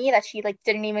and money that she, like,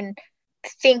 didn't even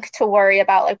think to worry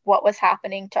about, like, what was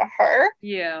happening to her.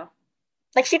 Yeah.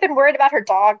 Like, she'd been worried about her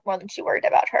dog more than she worried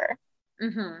about her.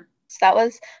 So that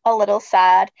was a little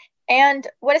sad. And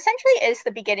what essentially is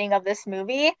the beginning of this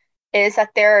movie is that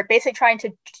they're basically trying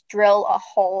to drill a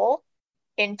hole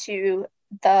into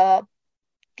the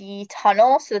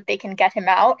tunnel so that they can get him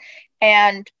out.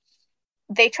 And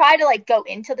they try to like go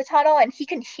into the tunnel and he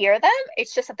can hear them.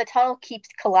 It's just that the tunnel keeps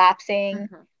collapsing,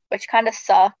 which kind of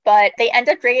sucked. But they end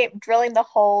up drilling the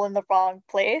hole in the wrong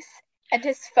place, and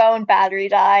his phone battery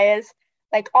dies,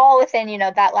 like all within,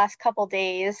 that last couple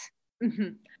days.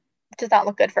 Does not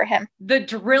look good for him. The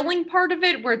drilling part of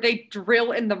it, where they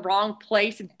drill in the wrong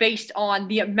place based on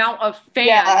the amount of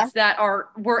fans that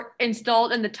were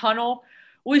installed in the tunnel,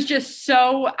 was just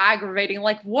so aggravating.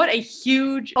 Like, what a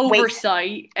huge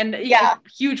oversight and a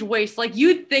huge waste. Like,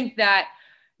 you'd think that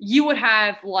you would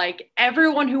have like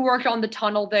everyone who worked on the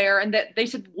tunnel there, and that they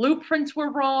said blueprints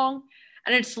were wrong.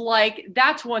 And it's like,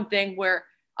 that's one thing where,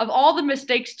 of all the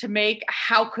mistakes to make,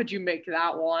 how could you make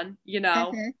that one,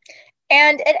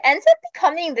 And it ends up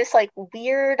becoming this like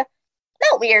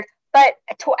not weird, but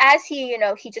as he,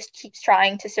 he just keeps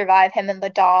trying to survive, him and the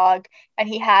dog, and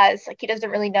he doesn't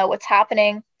really know what's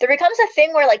happening. There becomes a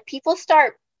thing where like people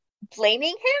start blaming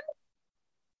him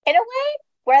in a way,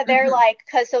 where they're like,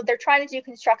 so they're trying to do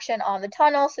construction on the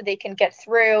tunnel so they can get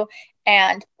through.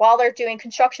 And while they're doing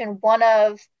construction, one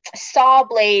of saw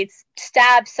blades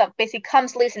basically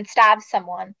comes loose and stabs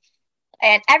someone.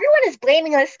 And everyone is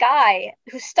blaming this guy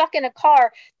who's stuck in a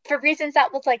car for reasons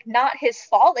that was like not his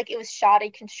fault. Like, it was shoddy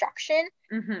construction.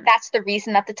 That's the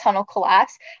reason that the tunnel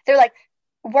collapsed. They're like,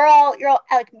 you're all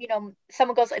like,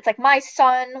 someone goes, it's like, my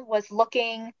son was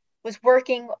working,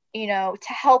 to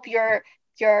help your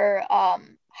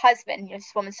husband.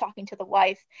 This woman's talking to the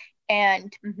wife,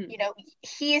 and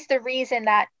he's the reason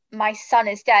that my son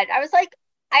is dead. I was like,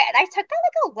 I took that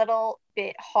like a little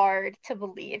bit hard to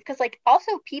believe, because like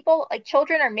also people, like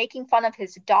children, are making fun of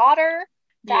his daughter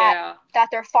that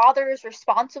their father is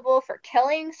responsible for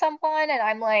killing someone. And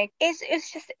I'm like,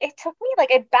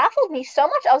 it baffled me so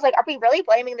much. I was like, are we really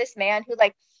blaming this man who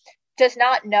like does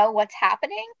not know what's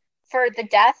happening for the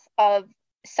death of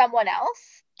someone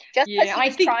else just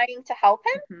because he's trying to help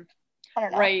him? I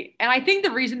don't know. Right. And I think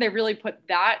the reason they really put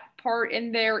that part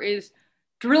in there is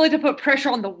to put pressure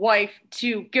on the wife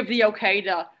to give the okay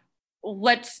to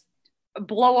let's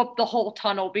blow up the whole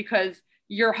tunnel, because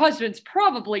your husband's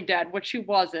probably dead, which he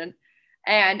wasn't.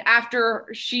 And after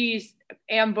she's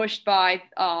ambushed by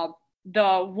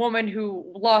the woman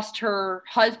who lost her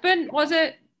husband, was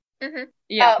it?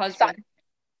 Yeah, husband.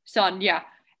 Son, yeah.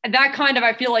 And that kind of,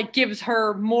 I feel like, gives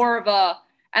her more of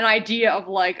an idea of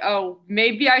like, oh,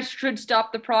 maybe I should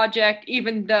stop the project,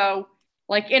 even though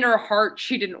like in her heart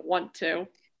she didn't want to.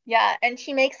 Yeah, and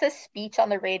she makes a speech on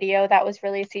the radio that was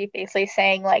really sweet, basically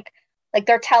saying like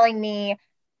they're telling me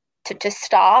to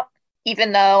stop,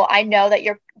 even though I know that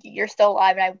you're still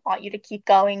alive and I want you to keep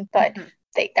going, but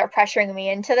they're pressuring me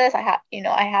into this. I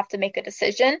have to make a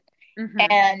decision.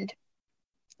 And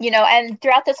and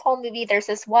throughout this whole movie, there's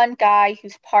this one guy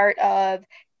who's part of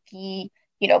the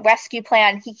rescue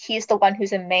plan. He's the one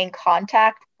who's in main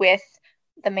contact with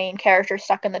the main character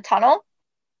stuck in the tunnel.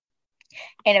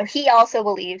 And he also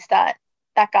believes that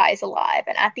that guy is alive.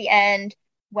 And at the end,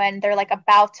 when they're like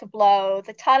about to blow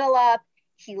the tunnel up,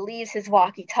 he leaves his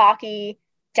walkie-talkie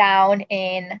down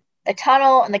in the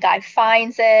tunnel, and the guy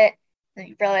finds it, and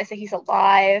you realize that he's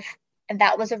alive. And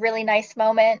that was a really nice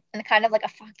moment, and kind of like a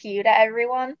fuck you to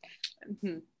everyone.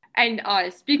 And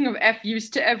speaking of FUs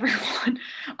to everyone,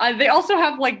 they also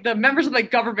have like the members of the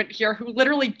government here who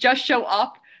literally just show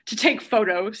up to take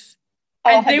photos.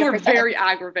 And they were very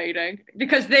aggravating,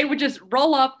 because they would just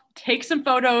roll up, take some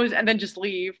photos, and then just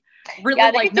leave. Really,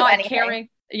 like, not caring.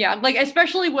 Yeah, like,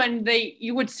 especially when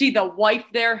you would see the wife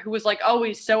there who was like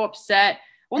always so upset.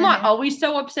 Well, not always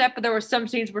so upset, but there were some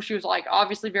scenes where she was like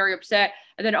obviously very upset.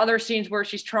 And then other scenes where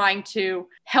she's trying to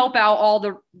help out all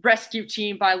the rescue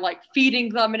team by like feeding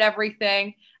them and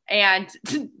everything. And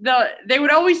they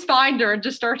would always find her and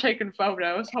just start taking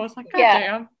photos. I was like, God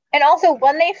damn. And also,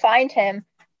 when they find him,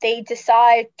 they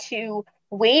decide to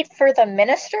wait for the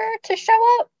minister to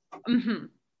show up.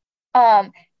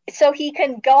 So he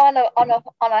can go on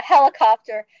a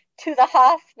helicopter to the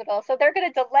hospital. So they're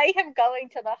going to delay him going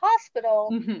to the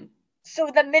hospital so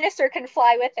the minister can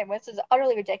fly with him, which is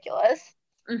utterly ridiculous.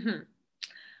 The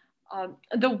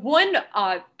one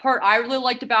part I really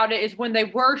liked about it is when they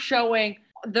were showing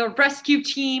the rescue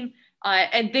team,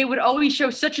 and they would always show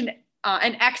such an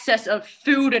excess of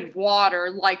food and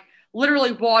water, like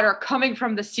literally water coming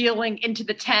from the ceiling into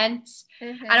the tents.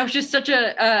 And it was just such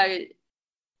a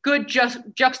good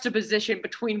juxtaposition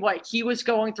between what he was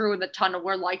going through in the tunnel,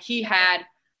 where like he had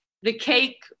the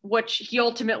cake, which he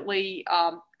ultimately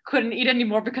couldn't eat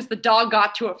anymore because the dog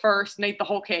got to it first and ate the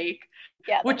whole cake.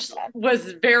 Yeah, which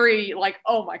was very like,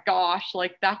 oh my gosh,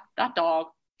 like that dog.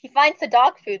 He finds the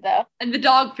dog food though. And the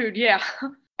dog food, yeah.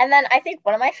 And then I think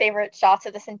one of my favorite shots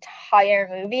of this entire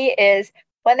movie is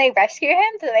when they rescue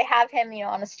him. So they have him,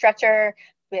 on a stretcher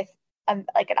with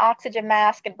like an oxygen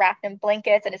mask and wrapped in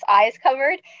blankets and his eyes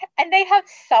covered. And they have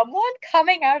someone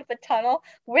coming out of the tunnel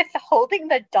with holding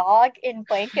the dog in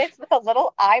blankets with a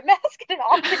little eye mask and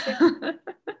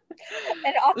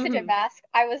an oxygen mask.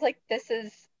 I was like, this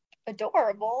is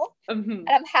adorable. And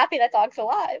I'm happy that dog's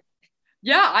alive.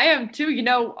 Yeah, I am too.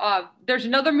 There's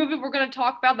another movie we're going to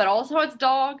talk about that also has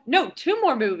dog. No, 2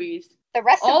 more movies. The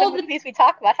rest of the movies we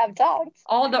talk about have dogs.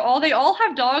 They all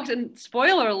have dogs, and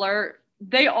spoiler alert,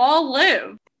 they all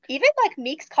live. Even like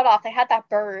Meek's Cutoff, they had that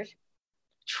bird.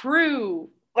 True.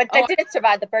 But that didn't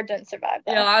survive. The bird didn't survive,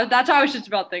 though. Yeah, that's what I was just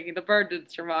about thinking. The bird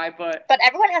didn't survive, but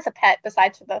everyone has a pet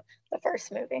besides the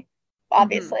first movie,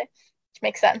 obviously, which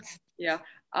makes sense. Yeah.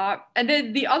 And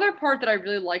then the other part that I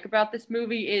really like about this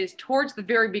movie is towards the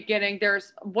very beginning,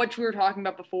 there's what we were talking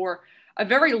about before, a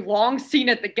very long scene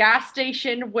at the gas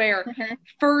station where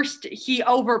first he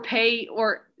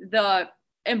or the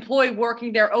employee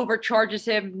working there overcharges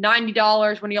him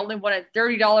 $90 when he only wanted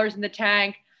 $30 in the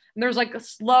tank. And there's like a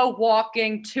slow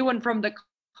walking to and from the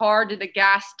car to the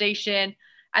gas station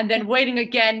and then waiting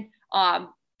again,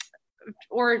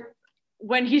 or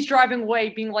when he's driving away,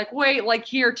 being like, wait, like,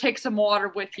 here, take some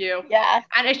water with you. Yeah.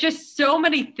 And it's just so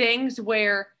many things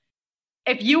where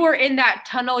if you were in that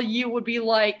tunnel, you would be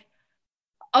like,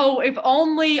 oh, if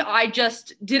only I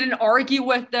just didn't argue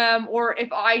with them, or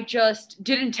if I just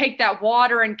didn't take that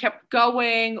water and kept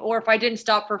going, or if I didn't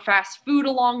stop for fast food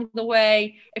along the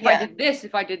way, if I did this,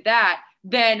 if I did that,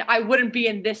 then I wouldn't be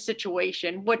in this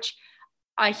situation, which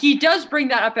he does bring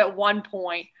that up at one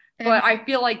point. But I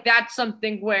feel like that's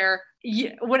something where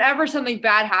whenever something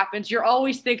bad happens, you're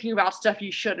always thinking about stuff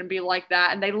you shouldn't be like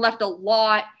that. And they left a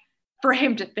lot for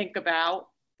him to think about.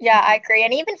 Yeah, I agree.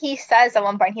 And even he says at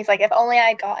one point, he's like, if only I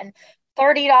had gotten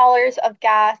 $30 of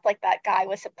gas like that guy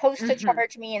was supposed to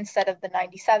charge me instead of the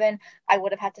 97, I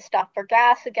would have had to stop for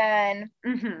gas again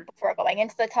before going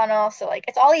into the tunnel. So like,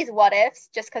 it's all these what ifs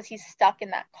just because he's stuck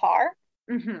in that car.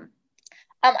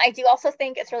 I do also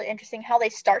think it's really interesting how they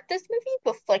start this movie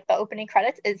with like the opening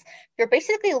credits is you're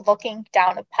basically looking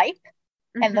down a pipe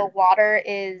and the water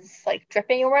is like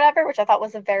dripping or whatever, which I thought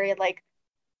was a very like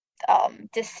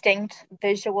distinct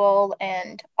visual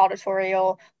and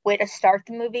auditorial way to start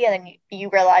the movie. And then you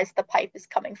realize the pipe is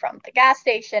coming from the gas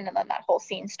station and then that whole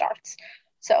scene starts.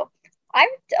 So I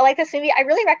like this movie. I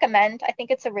really recommend. I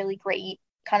think it's a really great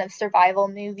kind of survival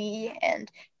movie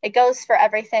and it goes for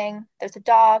everything. There's a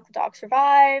dog, the dog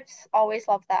survives, always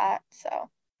love that, so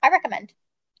I recommend.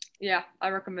 Yeah, I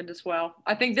recommend as well.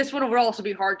 I think this one would also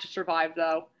be hard to survive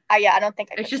though. I don't think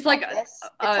it's just like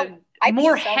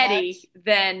more heady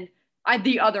than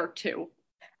the other two.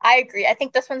 I agree. I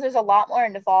think this one there's a lot more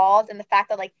involved, and the fact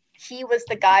that like he was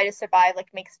the guy to survive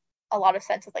like makes a lot of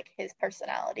sense with like his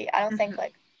personality. I don't think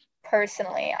like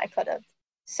personally I could have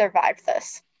survived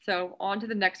this. So on to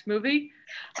the next movie.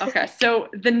 Okay, so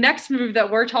the next movie that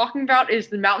we're talking about is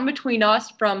The Mountain Between Us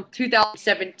from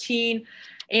 2017.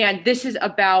 And this is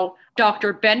about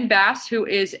Dr. Ben Bass, who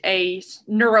is a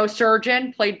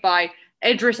neurosurgeon played by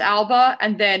Idris Elba,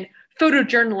 and then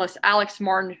photojournalist Alex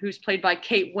Martin, who's played by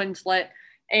Kate Winslet.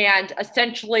 And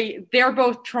essentially, they're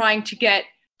both trying to get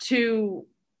to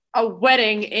a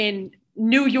wedding in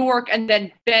New York, and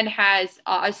then Ben has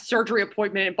a surgery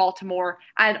appointment in Baltimore,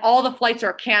 and all the flights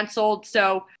are canceled.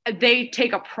 So they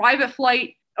take a private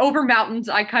flight over mountains.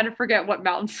 I kind of forget what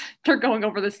mountains they're going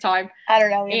over this time. I don't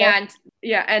know either.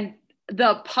 And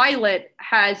the pilot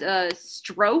has a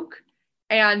stroke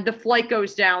and the flight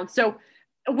goes down. So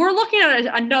we're looking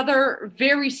at another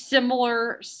very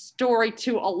similar story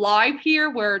to Alive here,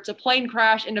 where it's a plane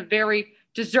crash in a very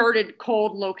deserted,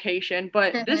 cold location.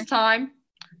 But this time,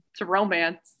 it's a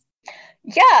romance.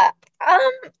 Yeah.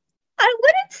 I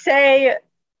wouldn't say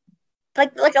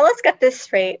like let's get this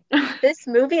straight. This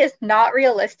movie is not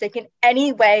realistic in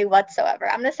any way whatsoever.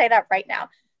 I'm gonna say that right now.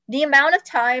 The amount of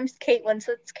times Kate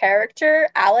Winslet's character,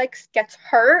 Alex, gets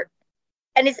hurt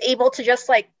and is able to just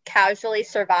like casually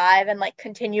survive and like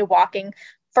continue walking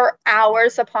for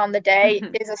hours upon the day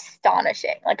is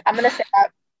astonishing. Like I'm gonna say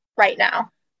that right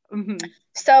now.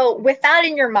 So with that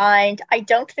in your mind, I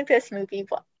don't think this movie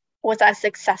was as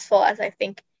successful as I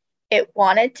think it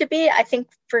wanted to be. I think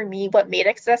for me, what made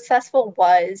it successful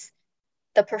was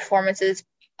the performances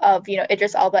of,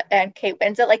 Idris Elba and Kate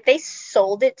Winslet. Like they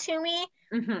sold it to me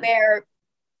where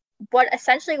what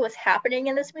essentially was happening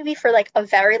in this movie for like a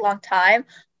very long time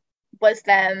was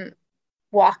them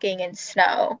walking in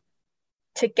snow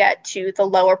to get to the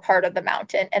lower part of the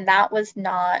mountain, and that was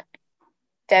not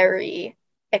very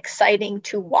exciting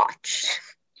to watch.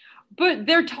 But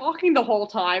they're talking the whole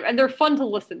time, and they're fun to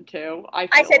listen to. I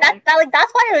say like. that like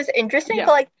that's why it was interesting. Yeah.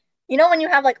 But like, you know, when you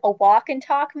have like a walk and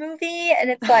talk movie, and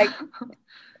it's like,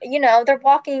 you know, they're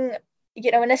walking,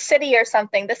 you know, in a city or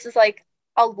something. This is like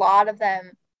a lot of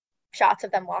them, shots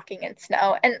of them walking in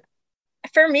snow. And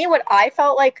for me, what I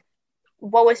felt like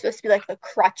what was supposed to be like the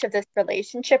crutch of this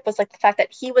relationship was like the fact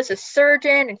that he was a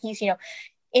surgeon and he's, you know,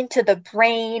 into the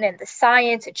brain and the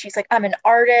science, and she's like, I'm an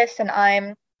artist and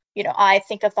I'm, you know, I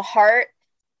think of the heart.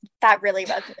 That really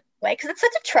resonated way because it's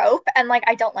such a trope, and like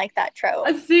I don't like that trope.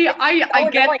 See, It's I so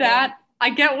get annoying. that.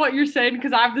 I get what you're saying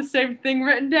because I have the same thing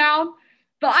written down,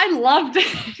 but I loved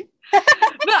it. But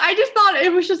I just thought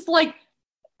it was just like,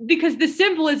 because the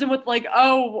symbolism with like,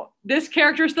 oh, this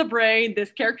character's the brain,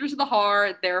 this character's the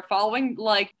heart, they're following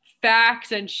like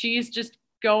facts and she's just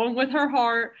going with her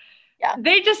heart. Yeah.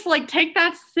 They just like take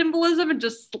that symbolism and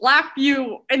just slap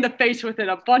you in the face with it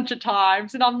a bunch of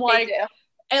times. And I'm like,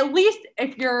 at least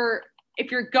if you're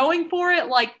going for it,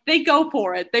 like they go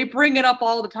for it. They bring it up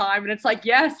all the time. And it's like,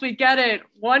 yes, we get it.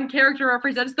 One character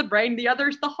represents the brain, the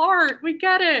other's the heart. We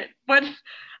get it. But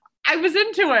I was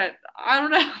into it. I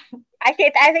don't know. I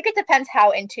think it depends how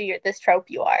into this trope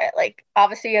you are. Like,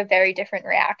 obviously, you have very different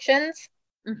reactions.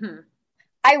 Mm-hmm.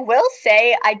 I will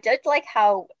say I did like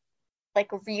how like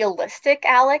realistic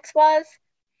Alex was,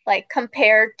 like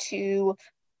compared to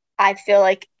I feel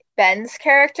like Ben's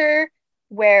character,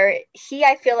 where he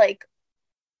I feel like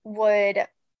would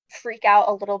freak out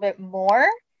a little bit more.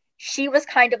 She was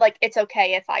kind of like, it's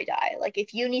okay if I die. Like,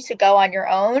 if you need to go on your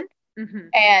own, mm-hmm.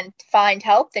 and find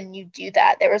help, then you do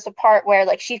that. There was a part where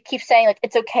like she keeps saying like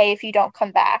it's okay if you don't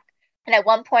come back. And at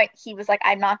one point he was like,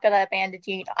 I'm not gonna abandon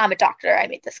you. I'm a doctor. I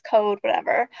made this code,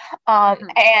 whatever.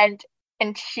 And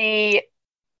she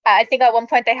I think at one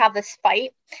point they have this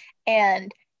fight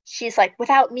and she's like,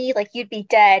 without me, like you'd be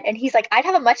dead. And he's like, I'd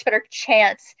have a much better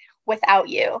chance without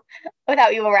you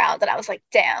around. And I was like,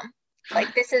 damn,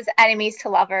 like this is enemies to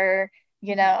lover,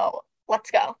 you know,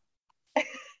 let's go.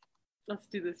 Let's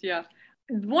do this. Yeah.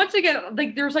 Once again,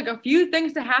 like there's like a few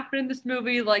things that happen in this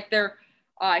movie. Like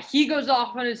he goes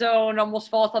off on his own, almost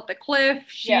falls off the cliff.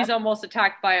 She's almost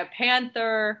attacked by a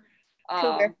panther.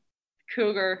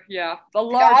 Cougar. Yeah. The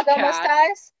large dog cat. Almost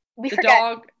dies. We the forget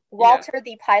dog. Walter,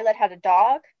 the pilot, had a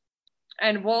dog.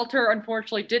 And Walter,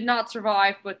 unfortunately, did not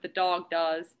survive, but the dog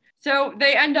does. So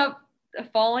they end up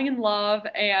falling in love.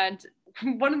 And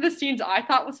one of the scenes I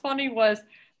thought was funny was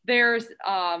there's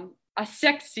a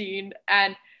sex scene,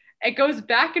 and it goes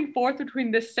back and forth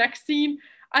between this sex scene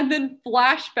and then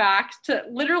flashbacks to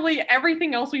literally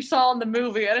everything else we saw in the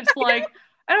movie. And it's like,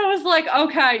 and I was like,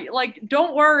 okay, like,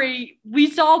 don't worry. We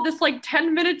saw this like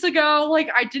 10 minutes ago. Like,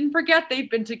 I didn't forget they've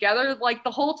been together like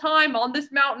the whole time on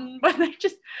this mountain, but they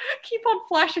just keep on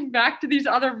flashing back to these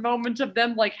other moments of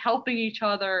them like helping each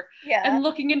other and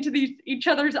looking into each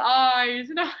other's eyes.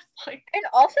 And I was like, and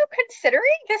also considering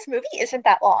this movie isn't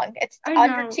that long, it's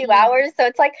under 2 hours. So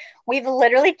it's like, we've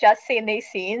literally just seen these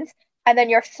scenes and then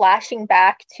you're flashing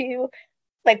back to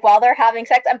like while they're having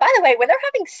sex. And by the way, when they're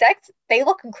having sex, they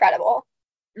look incredible.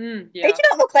 They do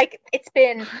not look like it's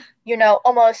been, you know,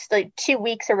 almost like 2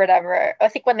 weeks or whatever. I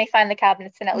think when they find the cabin,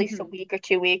 it's in at least a week or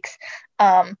 2 weeks,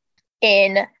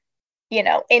 in, you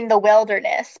know, in the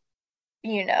wilderness,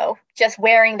 you know, just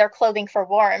wearing their clothing for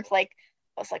warmth. Like,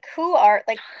 I was like, who are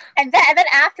like, and then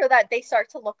after that, they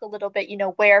start to look a little bit, you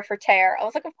know, wear for tear. I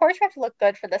was like, of course we have to look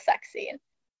good for the sex scene.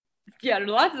 Yeah,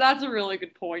 no, that's a really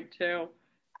good point too.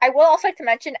 I will also like to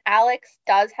mention Alex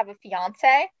does have a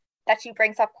fiance that she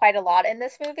brings up quite a lot in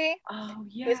this movie. Oh,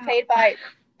 yeah. He was played by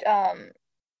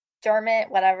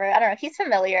Dermot, whatever. I don't know. He's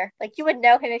familiar. Like, you would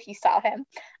know him if you saw him.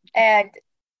 And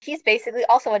he's basically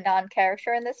also a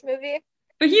non-character in this movie.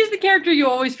 But he's the character you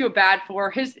always feel bad for.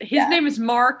 His name is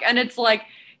Mark, and it's like,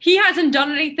 he hasn't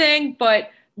done anything, but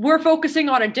we're focusing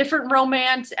on a different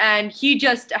romance, and he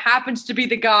just happens to be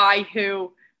the guy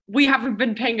who we haven't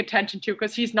been paying attention to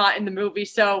because he's not in the movie.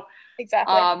 So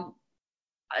exactly.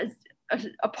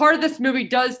 A part of this movie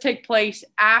does take place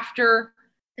after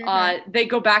they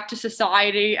go back to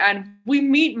society, and we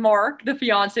meet Mark, the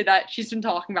fiance that she's been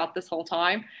talking about this whole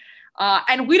time.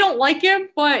 And we don't like him,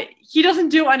 but he doesn't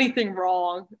do anything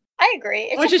wrong. I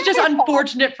agree. Which is just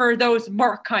unfortunate for those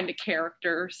Mark kind of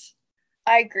characters.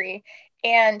 I agree.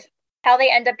 And how they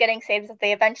end up getting saved is that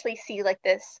they eventually see like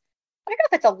this, I don't know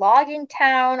if it's a logging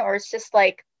town or it's just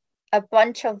like a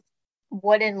bunch of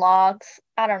wooden logs.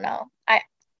 I don't know.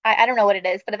 I don't know what it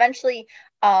is, but eventually,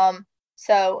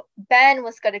 so Ben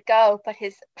was going to go, but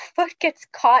his foot gets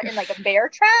caught in like a bear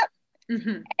trap.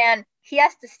 And he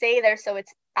has to stay there, so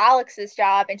it's Alex's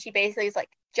job, and she basically is like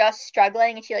just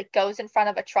struggling, and she like goes in front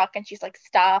of a truck and she's like,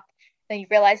 stop. Then you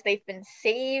realize they've been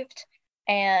saved,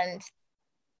 and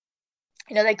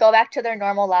they go back to their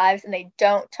normal lives and they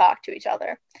don't talk to each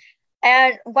other.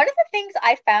 And one of the things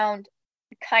I found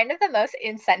kind of the most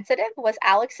insensitive was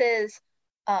Alex's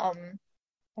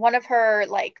one of her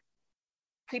like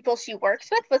people she works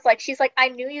with was like, she's like, I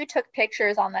knew you took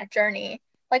pictures on that journey.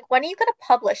 Like, when are you gonna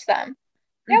publish them?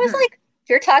 And I was like,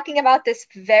 you're talking about this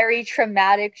very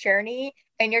traumatic journey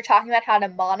and you're talking about how to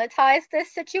monetize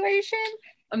this situation.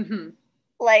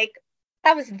 Like,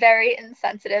 that was very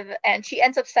insensitive. And she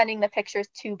ends up sending the pictures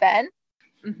to Ben,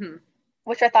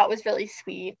 which I thought was really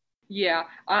sweet. Yeah,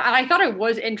 I thought it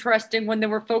was interesting when they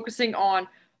were focusing on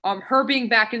her being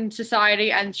back in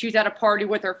society and she's at a party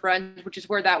with her friends, which is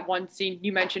where that one scene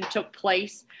you mentioned took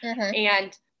place.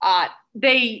 And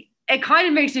it kind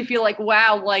of makes me feel like,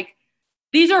 wow, like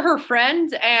these are her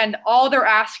friends and all they're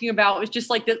asking about is just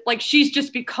like this, like she's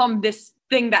just become this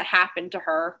thing that happened to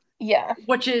her. Yeah.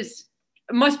 Which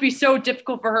must be so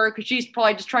difficult for her because she's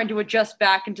probably just trying to adjust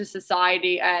back into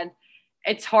society, and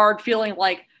it's hard feeling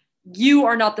like you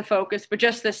are not the focus, but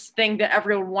just this thing that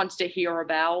everyone wants to hear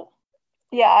about.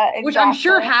 Yeah, exactly. Which I'm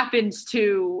sure happens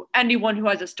to anyone who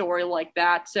has a story like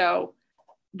that. So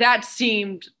that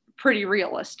seemed pretty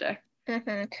realistic.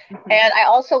 And I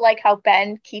also like how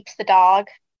Ben keeps the dog.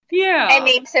 Yeah. And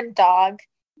names him Dog.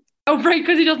 Oh, right,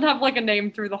 because he doesn't have like a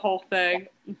name through the whole thing.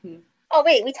 Oh,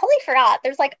 wait, we totally forgot.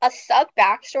 There's like a sub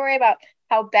backstory about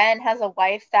how Ben has a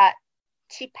wife that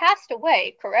she passed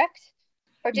away, correct?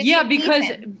 Or did she because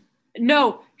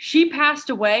no, she passed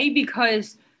away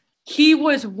because she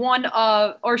was one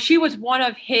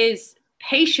of his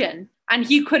patients and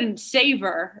he couldn't save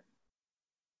her.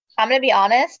 I'm gonna be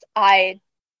honest, I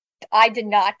did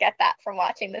not get that from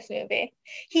watching this movie.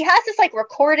 He has this like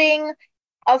recording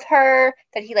of her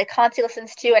that he like constantly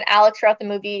listens to, and Alex throughout the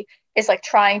movie is like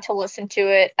trying to listen to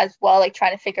it as well, like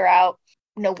trying to figure out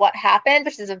what happened,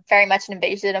 which is very much an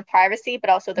invasion of privacy, but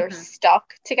also they're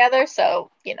stuck together,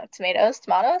 so tomatoes.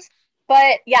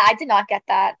 But yeah, I did not get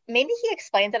that. Maybe he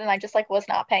explained it and I just like was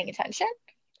not paying attention.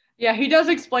 Yeah, he does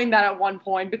explain that at one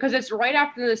point because it's right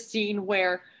after the scene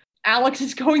where Alex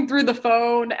is going through the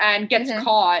phone and gets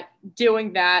caught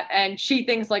doing that, and she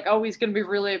thinks like, oh, he's gonna be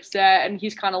really upset, and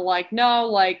he's kind of like, no,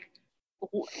 like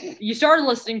you started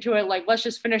listening to it, like let's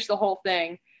just finish the whole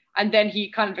thing. And then he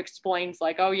kind of explains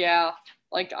like, oh yeah,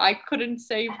 like I couldn't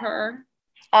save her.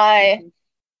 I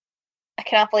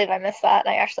cannot believe I missed that.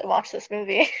 I actually watched this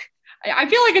movie. I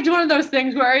feel like it's one of those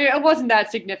things where it wasn't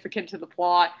that significant to the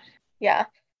plot. Yeah.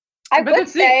 I would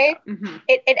say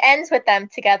it ends with them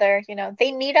together.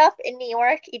 They meet up in New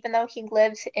York, even though he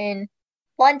lives in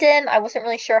London. I wasn't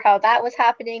really sure how that was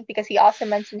happening because he also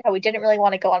mentioned how he didn't really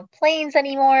want to go on planes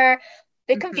anymore. A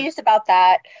bit confused about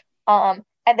that. And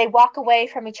they walk away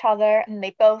from each other and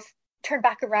they both turn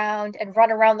back around and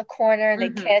run around the corner and they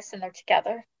kiss and they're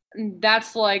together.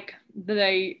 That's like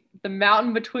the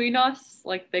mountain between us.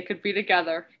 Like they could be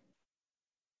together.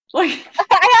 Like I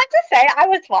have to say, I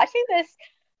was watching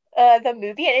the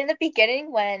movie, and in the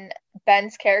beginning when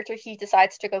Ben's character, he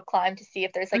decides to go climb to see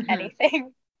if there's like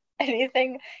anything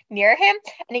near him,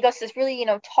 and he goes to this really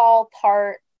tall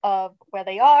part of where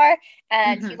they are,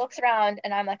 and he looks around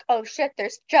and I'm like, oh shit,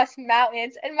 there's just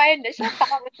mountains, and my initial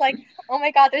thought was like, oh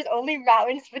my god, there's only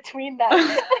mountains between them.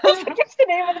 That's the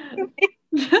name of the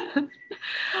movie.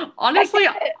 Honestly,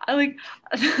 I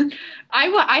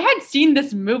had seen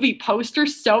this movie poster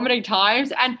so many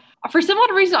times, and for some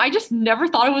odd reason, I just never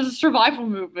thought it was a survival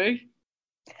movie.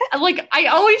 Like, I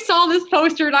always saw this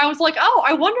poster and I was like, oh,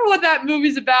 I wonder what that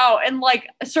movie's about. And like,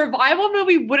 a survival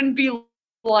movie wouldn't be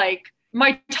like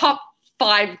my top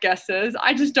 5 guesses.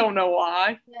 I just don't know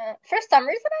why. Yeah. For some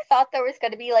reason, I thought there was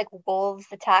going to be like wolves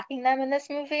attacking them in this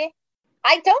movie.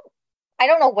 I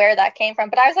don't know where that came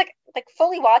from, but I was like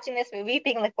fully watching this movie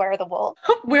being like, where are the wolves?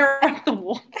 Where are the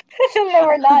wolves? And there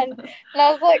were none. And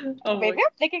I was like, maybe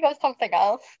I'm thinking of something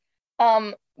else.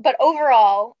 But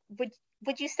overall,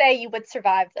 would you say you would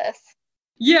survive this?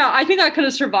 Yeah, I think I could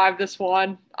have survived this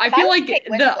one. I feel like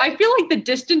the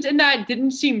distance in that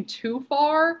didn't seem too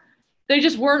far. They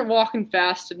just weren't walking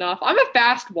fast enough. I'm a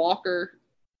fast walker.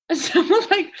 So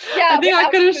like, yeah, I think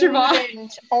I could have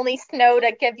survived. Only snow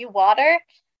to give you water.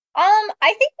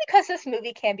 I think because this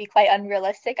movie can be quite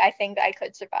unrealistic, I think I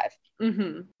could survive.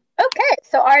 Okay,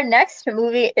 so our next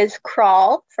movie is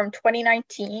Crawl from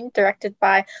 2019, directed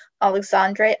by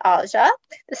Alexandre Aja.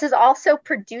 This is also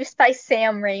produced by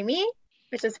Sam Raimi,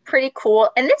 which is pretty cool.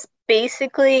 And this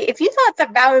basically, if you thought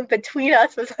the mountain between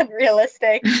us was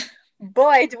unrealistic,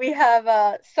 boy, do we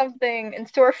have something in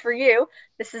store for you.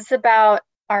 This is about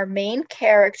our main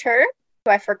character,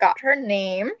 who I forgot her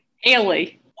name.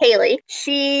 Haley. Haley.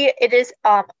 It is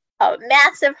a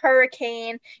massive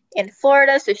hurricane in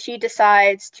Florida, so she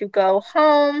decides to go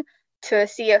home to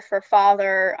see if her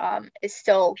father is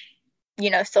still,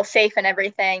 still safe and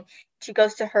everything. She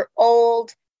goes to her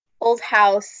old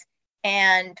house,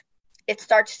 and it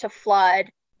starts to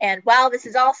flood. And while this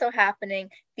is also happening,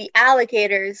 the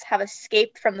alligators have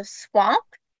escaped from the swamp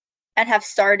and have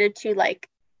started to like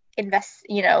invest,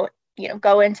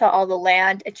 go into all the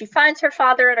land. And she finds her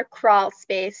father in a crawl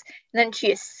space, and then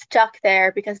she is stuck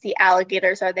there because the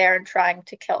alligators are there and trying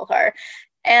to kill her.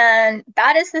 And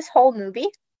that is this whole movie.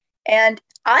 And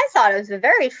I thought it was a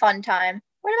very fun time.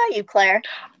 What about you, Claire?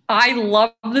 I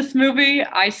love this movie.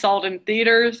 I saw it in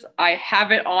theaters. I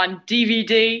have it on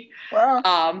DVD.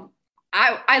 Wow.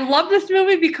 I love this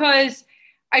movie because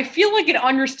I feel like it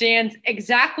understands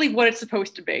exactly what it's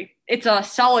supposed to be. It's a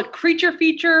solid creature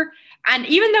feature, and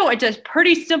even though it's a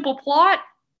pretty simple plot,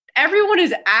 everyone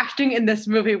is acting in this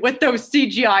movie with those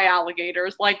CGI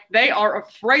alligators. Like, they are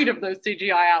afraid of those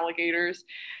CGI alligators.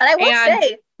 And I will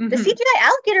say, the CGI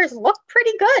alligators look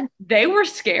pretty good. They were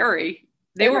scary.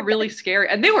 They were really scary,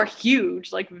 and they were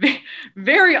huge, like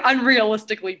very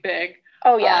unrealistically big.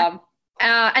 Oh, yeah.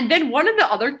 And then one of the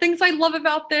other things I love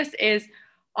about this is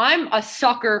I'm a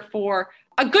sucker for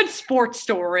a good sports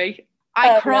story.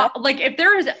 Like, if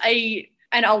there is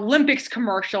an Olympics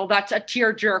commercial that's a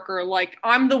tearjerker, like,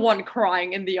 I'm the one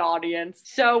crying in the audience.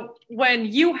 So when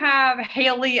you have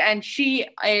Haley and she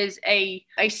is a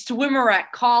swimmer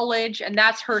at college and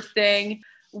that's her thing,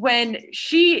 when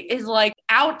she is like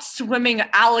out swimming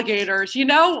alligators,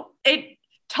 it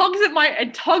tugs at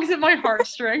my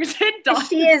heartstrings. It does.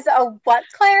 She is a what,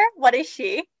 Claire? What is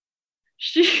she?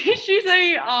 She's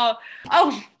a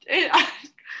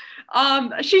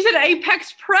she's an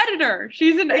apex predator.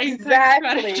 She's an apex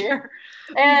predator.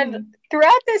 And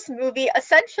throughout this movie,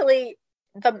 essentially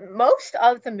the most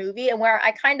of the movie, and where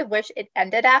I kind of wish it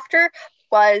ended after,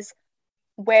 was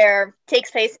where it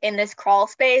takes place in this crawl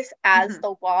space as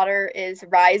the water is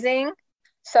rising.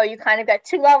 So you kind of get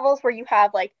two levels where you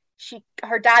have like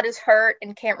her dad is hurt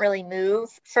and can't really move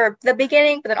for the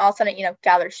beginning, but then all of a sudden,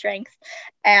 gathers strength,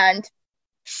 and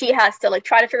she has to like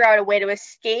try to figure out a way to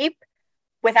escape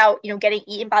without, getting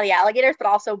eaten by the alligators, but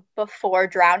also before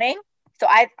drowning. So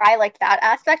I liked that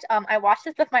aspect. I watched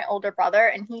this with my older brother,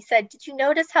 and he said, "Did you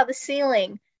notice how the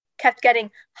ceiling kept getting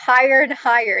higher and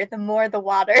higher the more the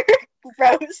water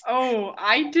rose?" Oh,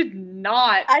 I did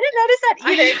not. I didn't notice that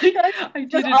either.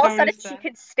 Because all of a sudden she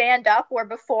could stand up, where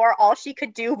before all she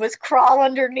could do was crawl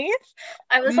underneath.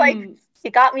 I was like,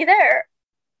 you got me there.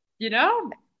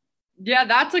 Yeah,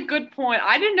 that's a good point.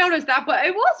 I didn't notice that, but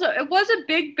it was a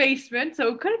big basement, so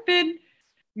it could have been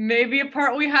maybe a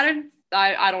part we hadn't.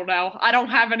 I don't know. I don't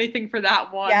have anything for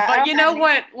that one. Yeah, but you know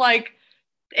what? Like,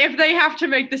 if they have to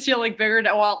make the ceiling bigger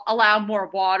to allow more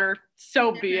water,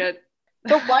 so be it.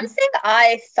 The one thing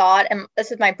I thought, and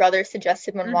this is my brother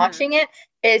suggested when watching it,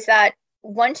 is that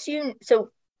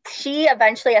she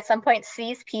eventually at some point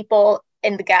sees people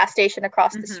in the gas station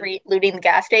across the street looting the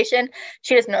gas station.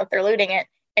 She doesn't know if they're looting it,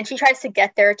 and she tries to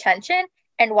get their attention.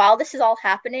 And while this is all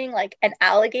happening, like, an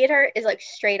alligator is like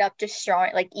straight up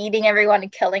destroying, like eating everyone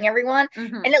and killing everyone.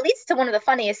 And it leads to one of the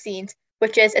funniest scenes,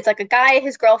 which is it's like a guy,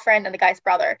 his girlfriend, and the guy's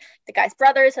brother. The guy's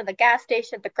brother is at the gas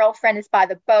station. The girlfriend is by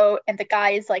the boat, and the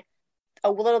guy is like a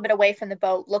little bit away from the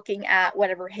boat looking at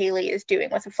whatever Haley is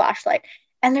doing with a flashlight.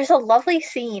 And there's a lovely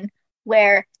scene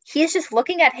where he's just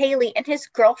looking at Haley, and his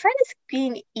girlfriend is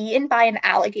being eaten by an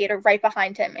alligator right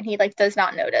behind him, and he like does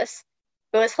not notice.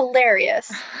 It was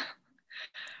hilarious.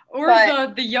 Or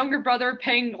the younger brother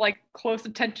paying like close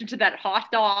attention to that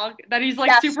hot dog that he's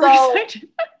like super excited.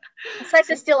 It's nice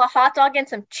to steal a hot dog and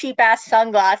some cheap ass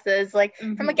sunglasses, like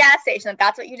from a gas station. If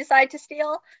that's what you decide to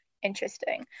steal,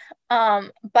 interesting.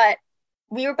 But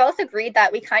we were both agreed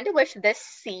that we kind of wish this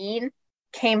scene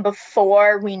came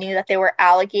before we knew that there were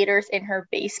alligators in her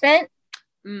basement,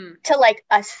 to like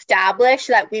establish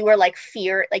that we were like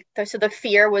so the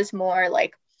fear was more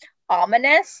like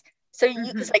ominous. So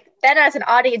because like then as an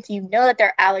audience, you know that there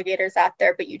are alligators out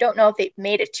there, but you don't know if they've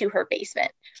made it to her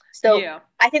basement. So yeah.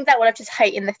 I think that would have just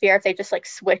heightened the fear if they just like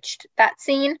switched that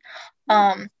scene.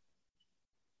 But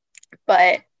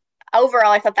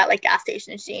overall, I thought that like gas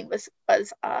station scene was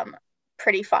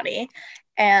pretty funny.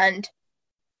 And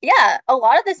yeah, a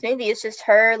lot of this movie is just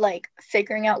her like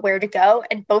figuring out where to go,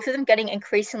 and both of them getting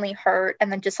increasingly hurt,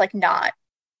 and then just like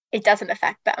it doesn't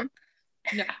affect them.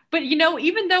 No. But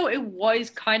even though it was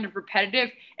kind of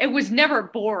repetitive, it was never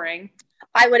boring.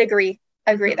 I would agree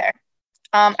there.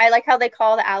 I like how they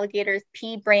call the alligators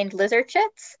pea-brained lizard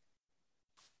chits.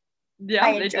 Yeah,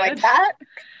 I they enjoyed did.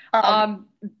 that.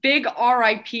 Big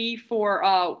RIP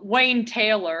for Wayne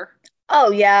Taylor.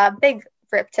 Oh yeah, big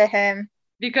rip to him.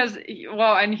 Because,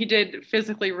 well, and he did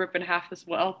physically rip in half as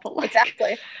well. But like,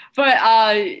 Exactly. But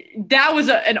that was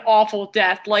an awful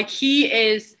death. Like, he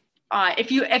is.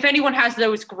 If anyone has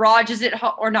those garages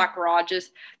or not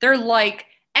garages, they're like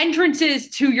entrances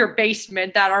to your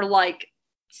basement that are like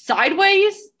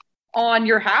sideways on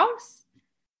your house.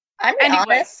 I'm being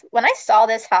honest. When I saw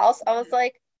this house, I was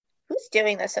like, "Who's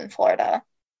doing this in Florida?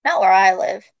 Not where I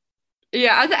live."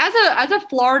 Yeah, as a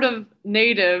Florida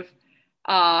native,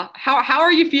 how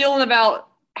are you feeling about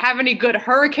having any good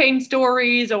hurricane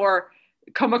stories or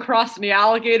come across any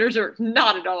alligators, or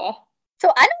not at all?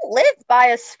 So I don't live by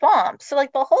a swamp. So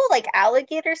like the whole like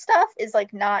alligator stuff is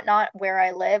like not where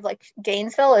I live. Like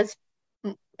Gainesville is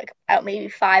like out maybe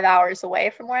 5 hours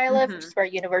away from where I live, which is where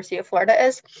University of Florida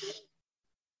is.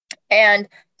 And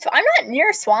so I'm not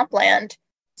near swampland.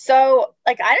 So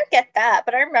like I don't get that.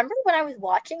 But I remember when I was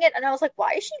watching it and I was like,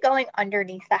 why is she going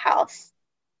underneath the house?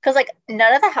 Because like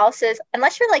none of the houses,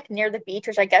 unless you're like near the beach,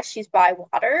 which I guess she's by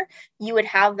water, you would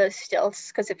have those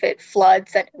stilts because if it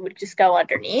floods, then it would just go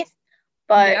underneath.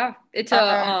 But yeah, it's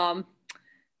a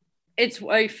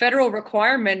federal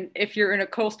requirement if you're in a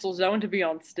coastal zone to be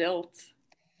on stilts.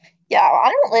 Yeah,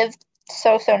 I don't live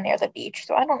so near the beach,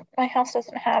 so my house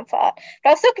doesn't have that. But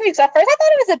I was so confused. At first I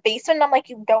thought it was a basement. I'm like,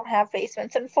 you don't have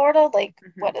basements in Florida? Like,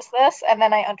 what is this? And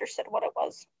then I understood what it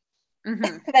was.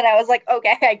 Then I was like,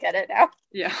 okay, I get it now.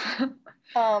 Yeah.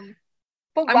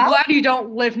 But I'm glad you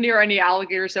don't live near any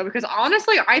alligators though, because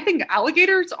honestly, I think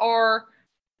alligators are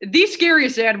the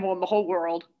scariest animal in the whole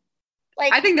world.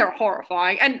 Like, I think they're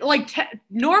horrifying. And like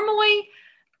normally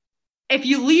if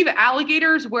you leave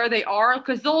alligators where they are,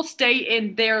 because they'll stay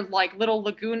in their like little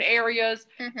lagoon areas,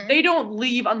 they don't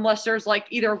leave unless there's like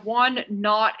either one,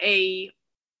 not a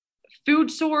food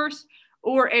source,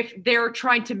 or if they're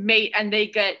trying to mate and they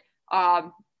get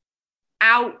out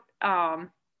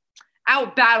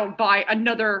battled by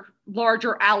another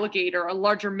larger alligator, a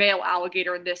larger male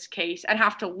alligator in this case, and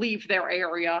have to leave their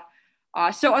area.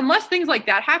 So unless things like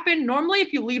that happen, normally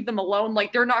if you leave them alone,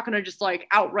 like they're not going to just like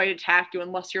outright attack you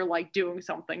unless you're like doing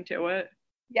something to it.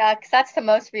 Yeah, because that's the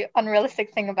most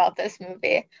unrealistic thing about this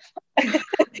movie.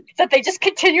 That they just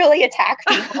continually attack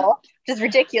people, which is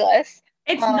ridiculous.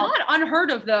 It's not unheard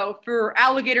of, though, for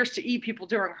alligators to eat people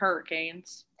during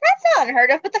hurricanes. That's not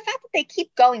unheard of, but the fact that they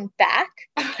keep going back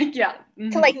yeah.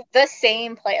 to like the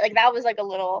same place, like that was like a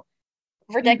little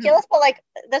ridiculous, but like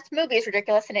this movie is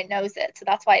ridiculous and it knows it, so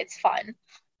that's why it's fun.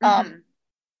 But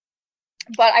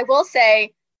I will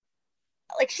say,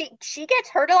 like she gets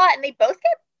hurt a lot and they both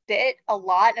get bit a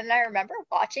lot. And I remember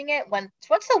watching it once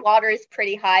the water is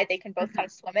pretty high, they can both kind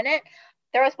of swim in it.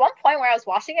 There was one point where I was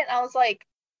watching it and I was like,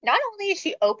 not only is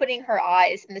she opening her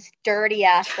eyes in this dirty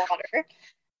ass water,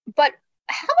 but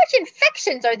how much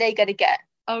infections are they gonna get?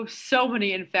 Oh, so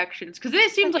many infections, because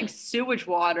it seems like sewage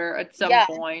water at some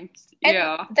point. And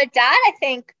the dad, I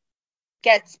think,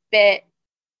 gets bit.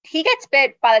 He gets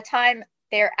bit by the time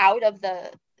they're out of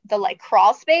the like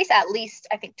crawl space, at least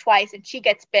I think twice, and she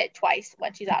gets bit twice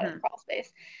when she's out of the crawl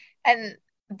space. And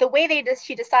the way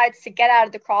she decides to get out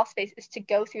of the crawl space is to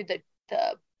go through the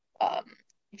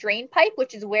drain pipe,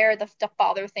 which is where the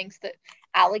father thinks that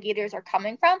alligators are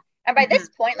coming from. And by this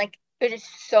point, like it is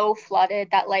so flooded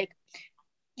that like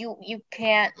you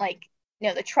can't, like,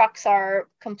 the trucks are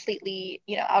completely,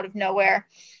 out of nowhere.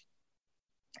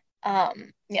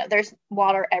 There's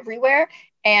water everywhere.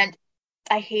 And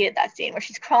I hated that scene where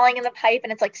she's crawling in the pipe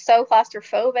and it's like so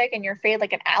claustrophobic and you're afraid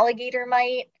like an alligator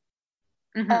might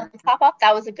pop up.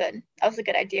 That was a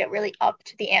good idea. It really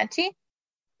upped the ante.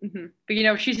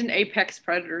 But she's an apex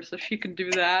predator, so she can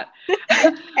do that.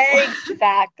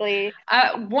 Exactly.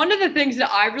 One of the things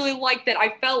that I really liked that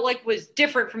I felt like was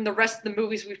different from the rest of the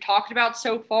movies we've talked about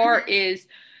so far is,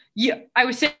 I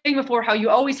was saying before how you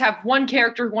always have one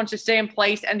character who wants to stay in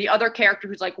place and the other character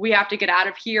who's like, we have to get out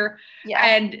of here. Yeah.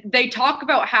 And they talk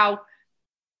about how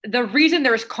the reason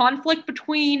there's conflict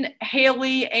between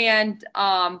Haley and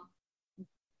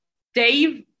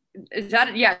Dave, is that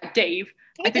it? Yeah, Dave.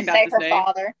 I think that's his name.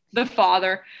 The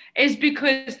father is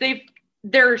because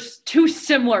they're too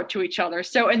similar to each other.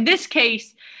 So in this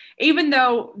case, even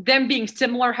though them being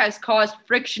similar has caused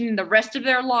friction in the rest of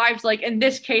their lives, like in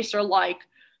this case, they're like,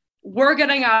 we're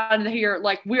getting out of here.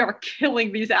 Like, we are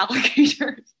killing these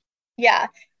alligators. Yeah.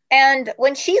 And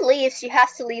when she leaves, she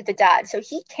has to leave the dad. So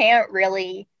he can't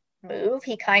really move.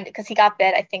 He because he got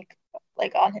bit, I think,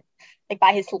 like on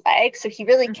by his leg. So he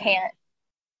really can't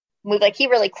move. Like he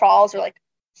really crawls or like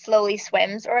slowly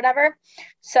swims or whatever.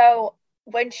 So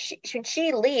when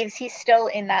she leaves, he's still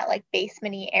in that like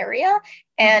basement-y area.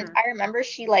 And I remember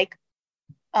she like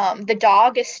the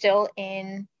dog is still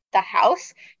in the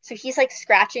house. So he's like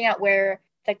scratching out where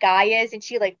the guy is, and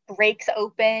she like breaks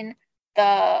open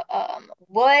the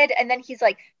wood, and then he's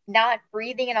like not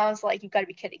breathing, and I was like, you gotta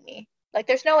be kidding me. Like,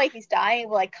 there's no way he's dying.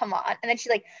 Like, come on. And then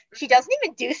she doesn't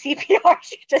even do CPR.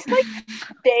 She just like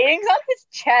bangs on his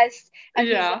chest, and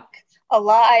he's like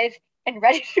alive and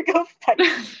ready to go fight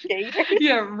gators.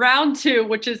 Yeah, round 2,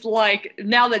 which is like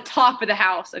now the top of the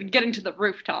house and getting to the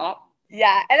rooftop.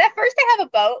 Yeah, and at first they have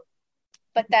a boat,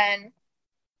 but then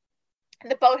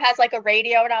the boat has like a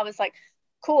radio, and I was like,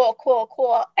 cool, cool,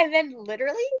 cool. And then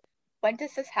literally, when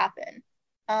does this happen?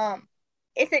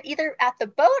 Is it either at the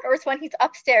boat or it's when he's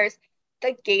upstairs?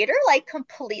 The gator like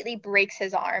completely breaks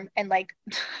his arm and like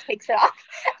takes it off,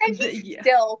 and he's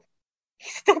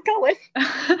still going.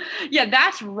 Yeah,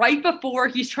 that's right before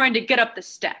he's trying to get up the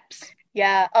steps.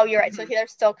 Yeah. Oh, you're right. So they're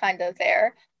still kind of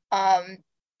there. I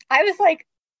was like,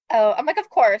 oh, I'm like, of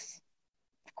course.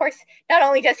 Not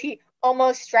only does he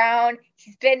almost drown,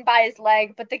 he's bitten by his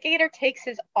leg, but the gator takes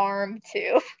his arm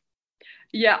too.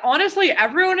 Yeah, honestly,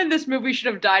 everyone in this movie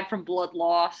should have died from blood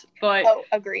loss, but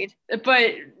agreed.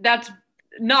 But that's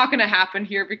not going to happen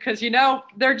here because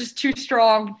they're just too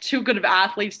strong, too good of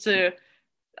athletes to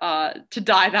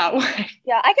die that way.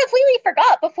 Yeah, I completely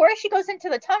forgot. Before she goes into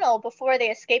the tunnel, before they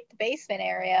escape the basement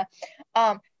area,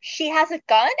 she has a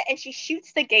gun and she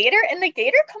shoots the gator, and the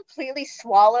gator completely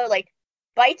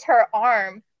bites her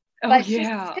arm, but she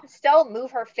can still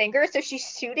move her finger, so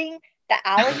she's shooting the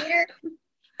alligator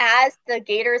as the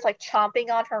gator is like chomping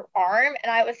on her arm,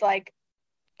 and I was like,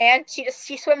 and she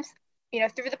swims,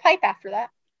 through the pipe after that.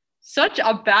 Such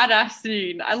a badass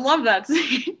scene. I love that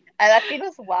scene. And that scene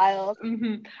was wild.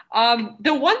 Mm-hmm.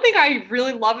 The one thing I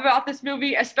really love about this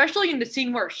movie, especially in the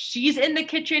scene where she's in the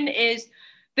kitchen, is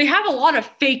they have a lot of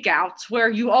fake outs where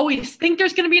you always think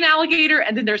there's going to be an alligator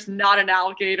and then there's not an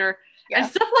alligator. Yeah. And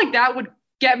stuff like that would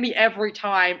get me every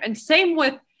time. And same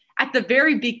with at the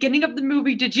very beginning of the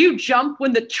movie, did you jump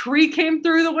when the tree came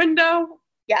through the window?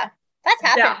 Yeah, that's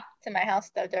happened to my house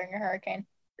though during a hurricane.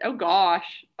 Oh gosh.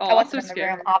 Oh, I wasn't in the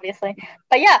room, obviously.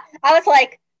 But yeah, I was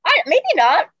like, maybe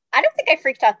not. I don't think I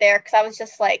freaked out there because I was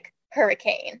just like,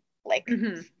 hurricane. Like,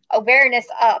 awareness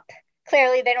up.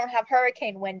 Clearly, they don't have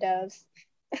hurricane windows.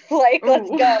 Like, let's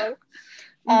go.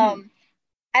 And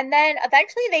then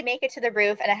eventually they make it to the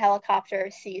roof and a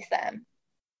helicopter sees them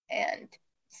and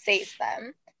saves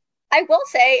them. I will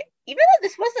say, even though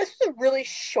this was a really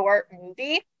short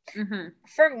movie,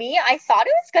 for me, I thought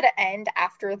it was going to end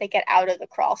after they get out of the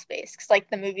crawl space because, like,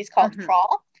 the movie's called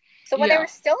Crawl. So when they were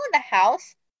still in the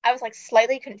house, I was, like,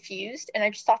 slightly confused, and I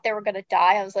just thought they were going to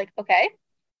die. I was like, okay,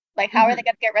 like, how are they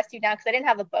going to get rescued now? Because they didn't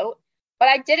have a boat. But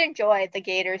I did enjoy the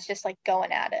gators just, like,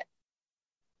 going at it.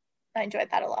 I enjoyed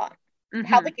that a lot.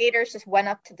 How the gators just went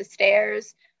up to the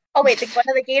stairs. Oh, wait, one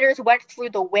of the gators went through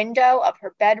the window of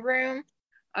her bedroom.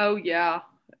 Oh, yeah.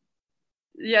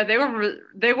 Yeah, they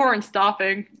weren't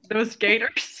stopping, those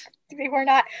gators. They were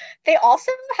not. They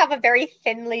also have a very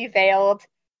thinly veiled,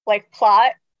 like,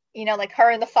 plot. Like, her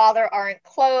and the father aren't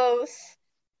close.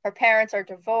 Her parents are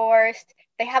divorced.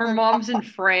 They have her mom's in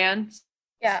France.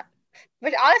 Yeah.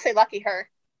 Which, honestly, lucky her.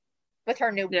 With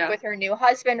her new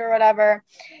husband or whatever.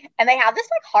 And they have this,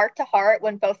 like, heart-to-heart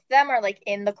when both of them are, like,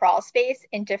 in the crawl space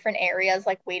in different areas,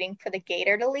 like, waiting for the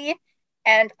gator to leave.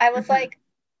 And I was like,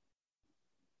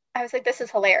 this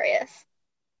is hilarious.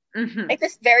 Like,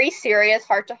 this very serious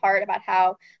heart-to-heart about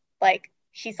how, like,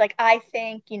 she's like, I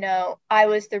think, I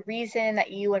was the reason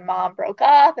that you and mom broke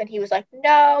up. And he was like,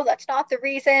 no, that's not the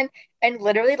reason. And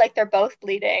literally, like, they're both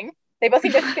bleeding. They both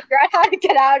need to figure out how to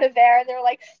get out of there. And they're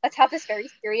like, let's have this very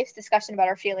serious discussion about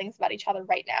our feelings about each other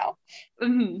right now.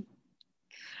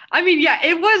 I mean, yeah,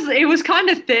 it was kind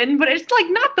of thin, but it's, like,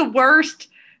 not the worst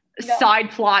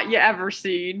side plot you ever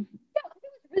seen. Yeah,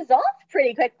 it was resolved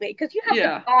pretty quickly because you have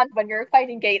to bond when you're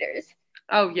fighting gators.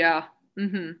 Oh, yeah.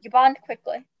 You bond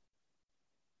quickly.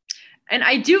 And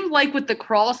I do like with the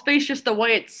crawl space, just the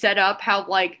way it's set up, how,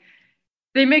 like,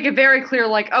 they make it very clear,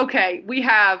 like, okay, we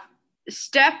have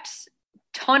steps,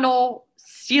 tunnel,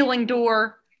 ceiling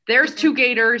door, there's two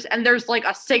gators, and there's, like,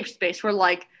 a safe space where,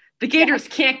 like, the gators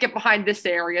can't get behind this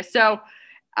area. So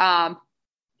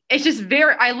it's just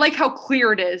I like how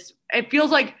clear it is. It feels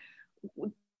like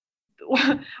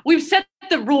we've set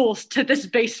the rules to this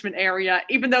basement area,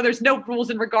 even though there's no rules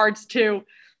in regards to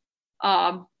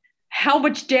how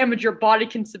much damage your body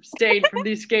can sustain from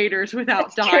these gators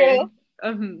without dying.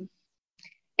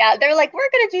 Yeah, they're like, we're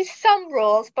gonna do some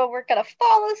rules, but we're gonna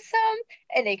follow some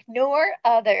and ignore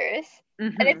others.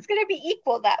 And it's gonna be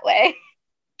equal that way.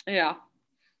 Yeah.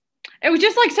 It was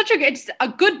just like it's a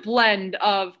good blend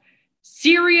of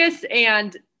serious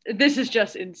and this is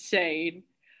just insane.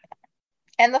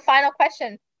 And the final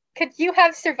question, could you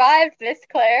have survived this,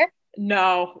 Claire?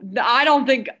 No, I don't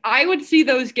think I would see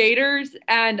those gators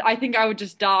and I think I would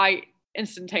just die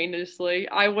instantaneously.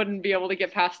 I wouldn't be able to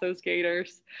get past those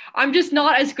gators. I'm just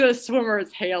not as good a swimmer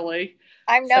as Haley.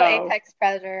 I'm no apex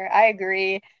predator. I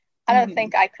agree. I don't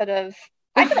think I could have.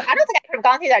 I don't think I could have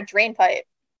gone through that drain pipe.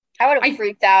 I would have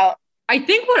freaked out. I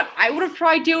think what I would have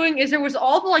tried doing is there was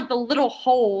all the little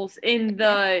holes in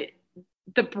the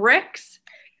bricks.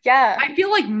 Yeah. I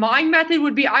feel like my method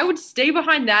would be I would stay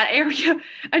behind that area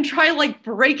and try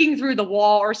breaking through the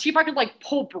wall or see if I could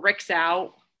pull bricks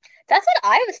out. That's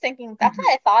what I was thinking. That's what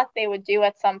I thought they would do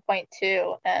at some point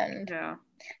too. And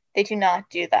they do not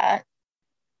do that.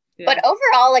 Yeah. But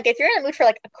overall, if you're in the mood for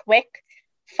a quick,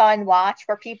 fun watch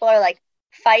where people are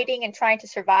fighting and trying to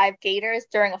survive gators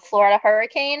during a Florida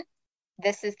hurricane,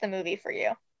 this is the movie for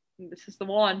you. This is the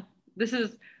one. This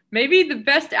is maybe the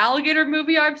best alligator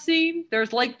movie I've seen.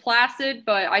 There's Lake Placid,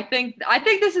 but I think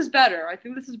this is better. I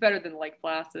think this is better than Lake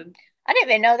Placid. I didn't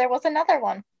even know there was another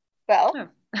one. Well,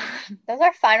 those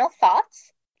are final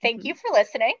thoughts. Thank you for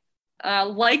listening.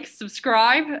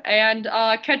 Subscribe, and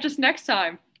catch us next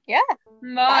time. Yeah.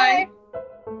 Bye.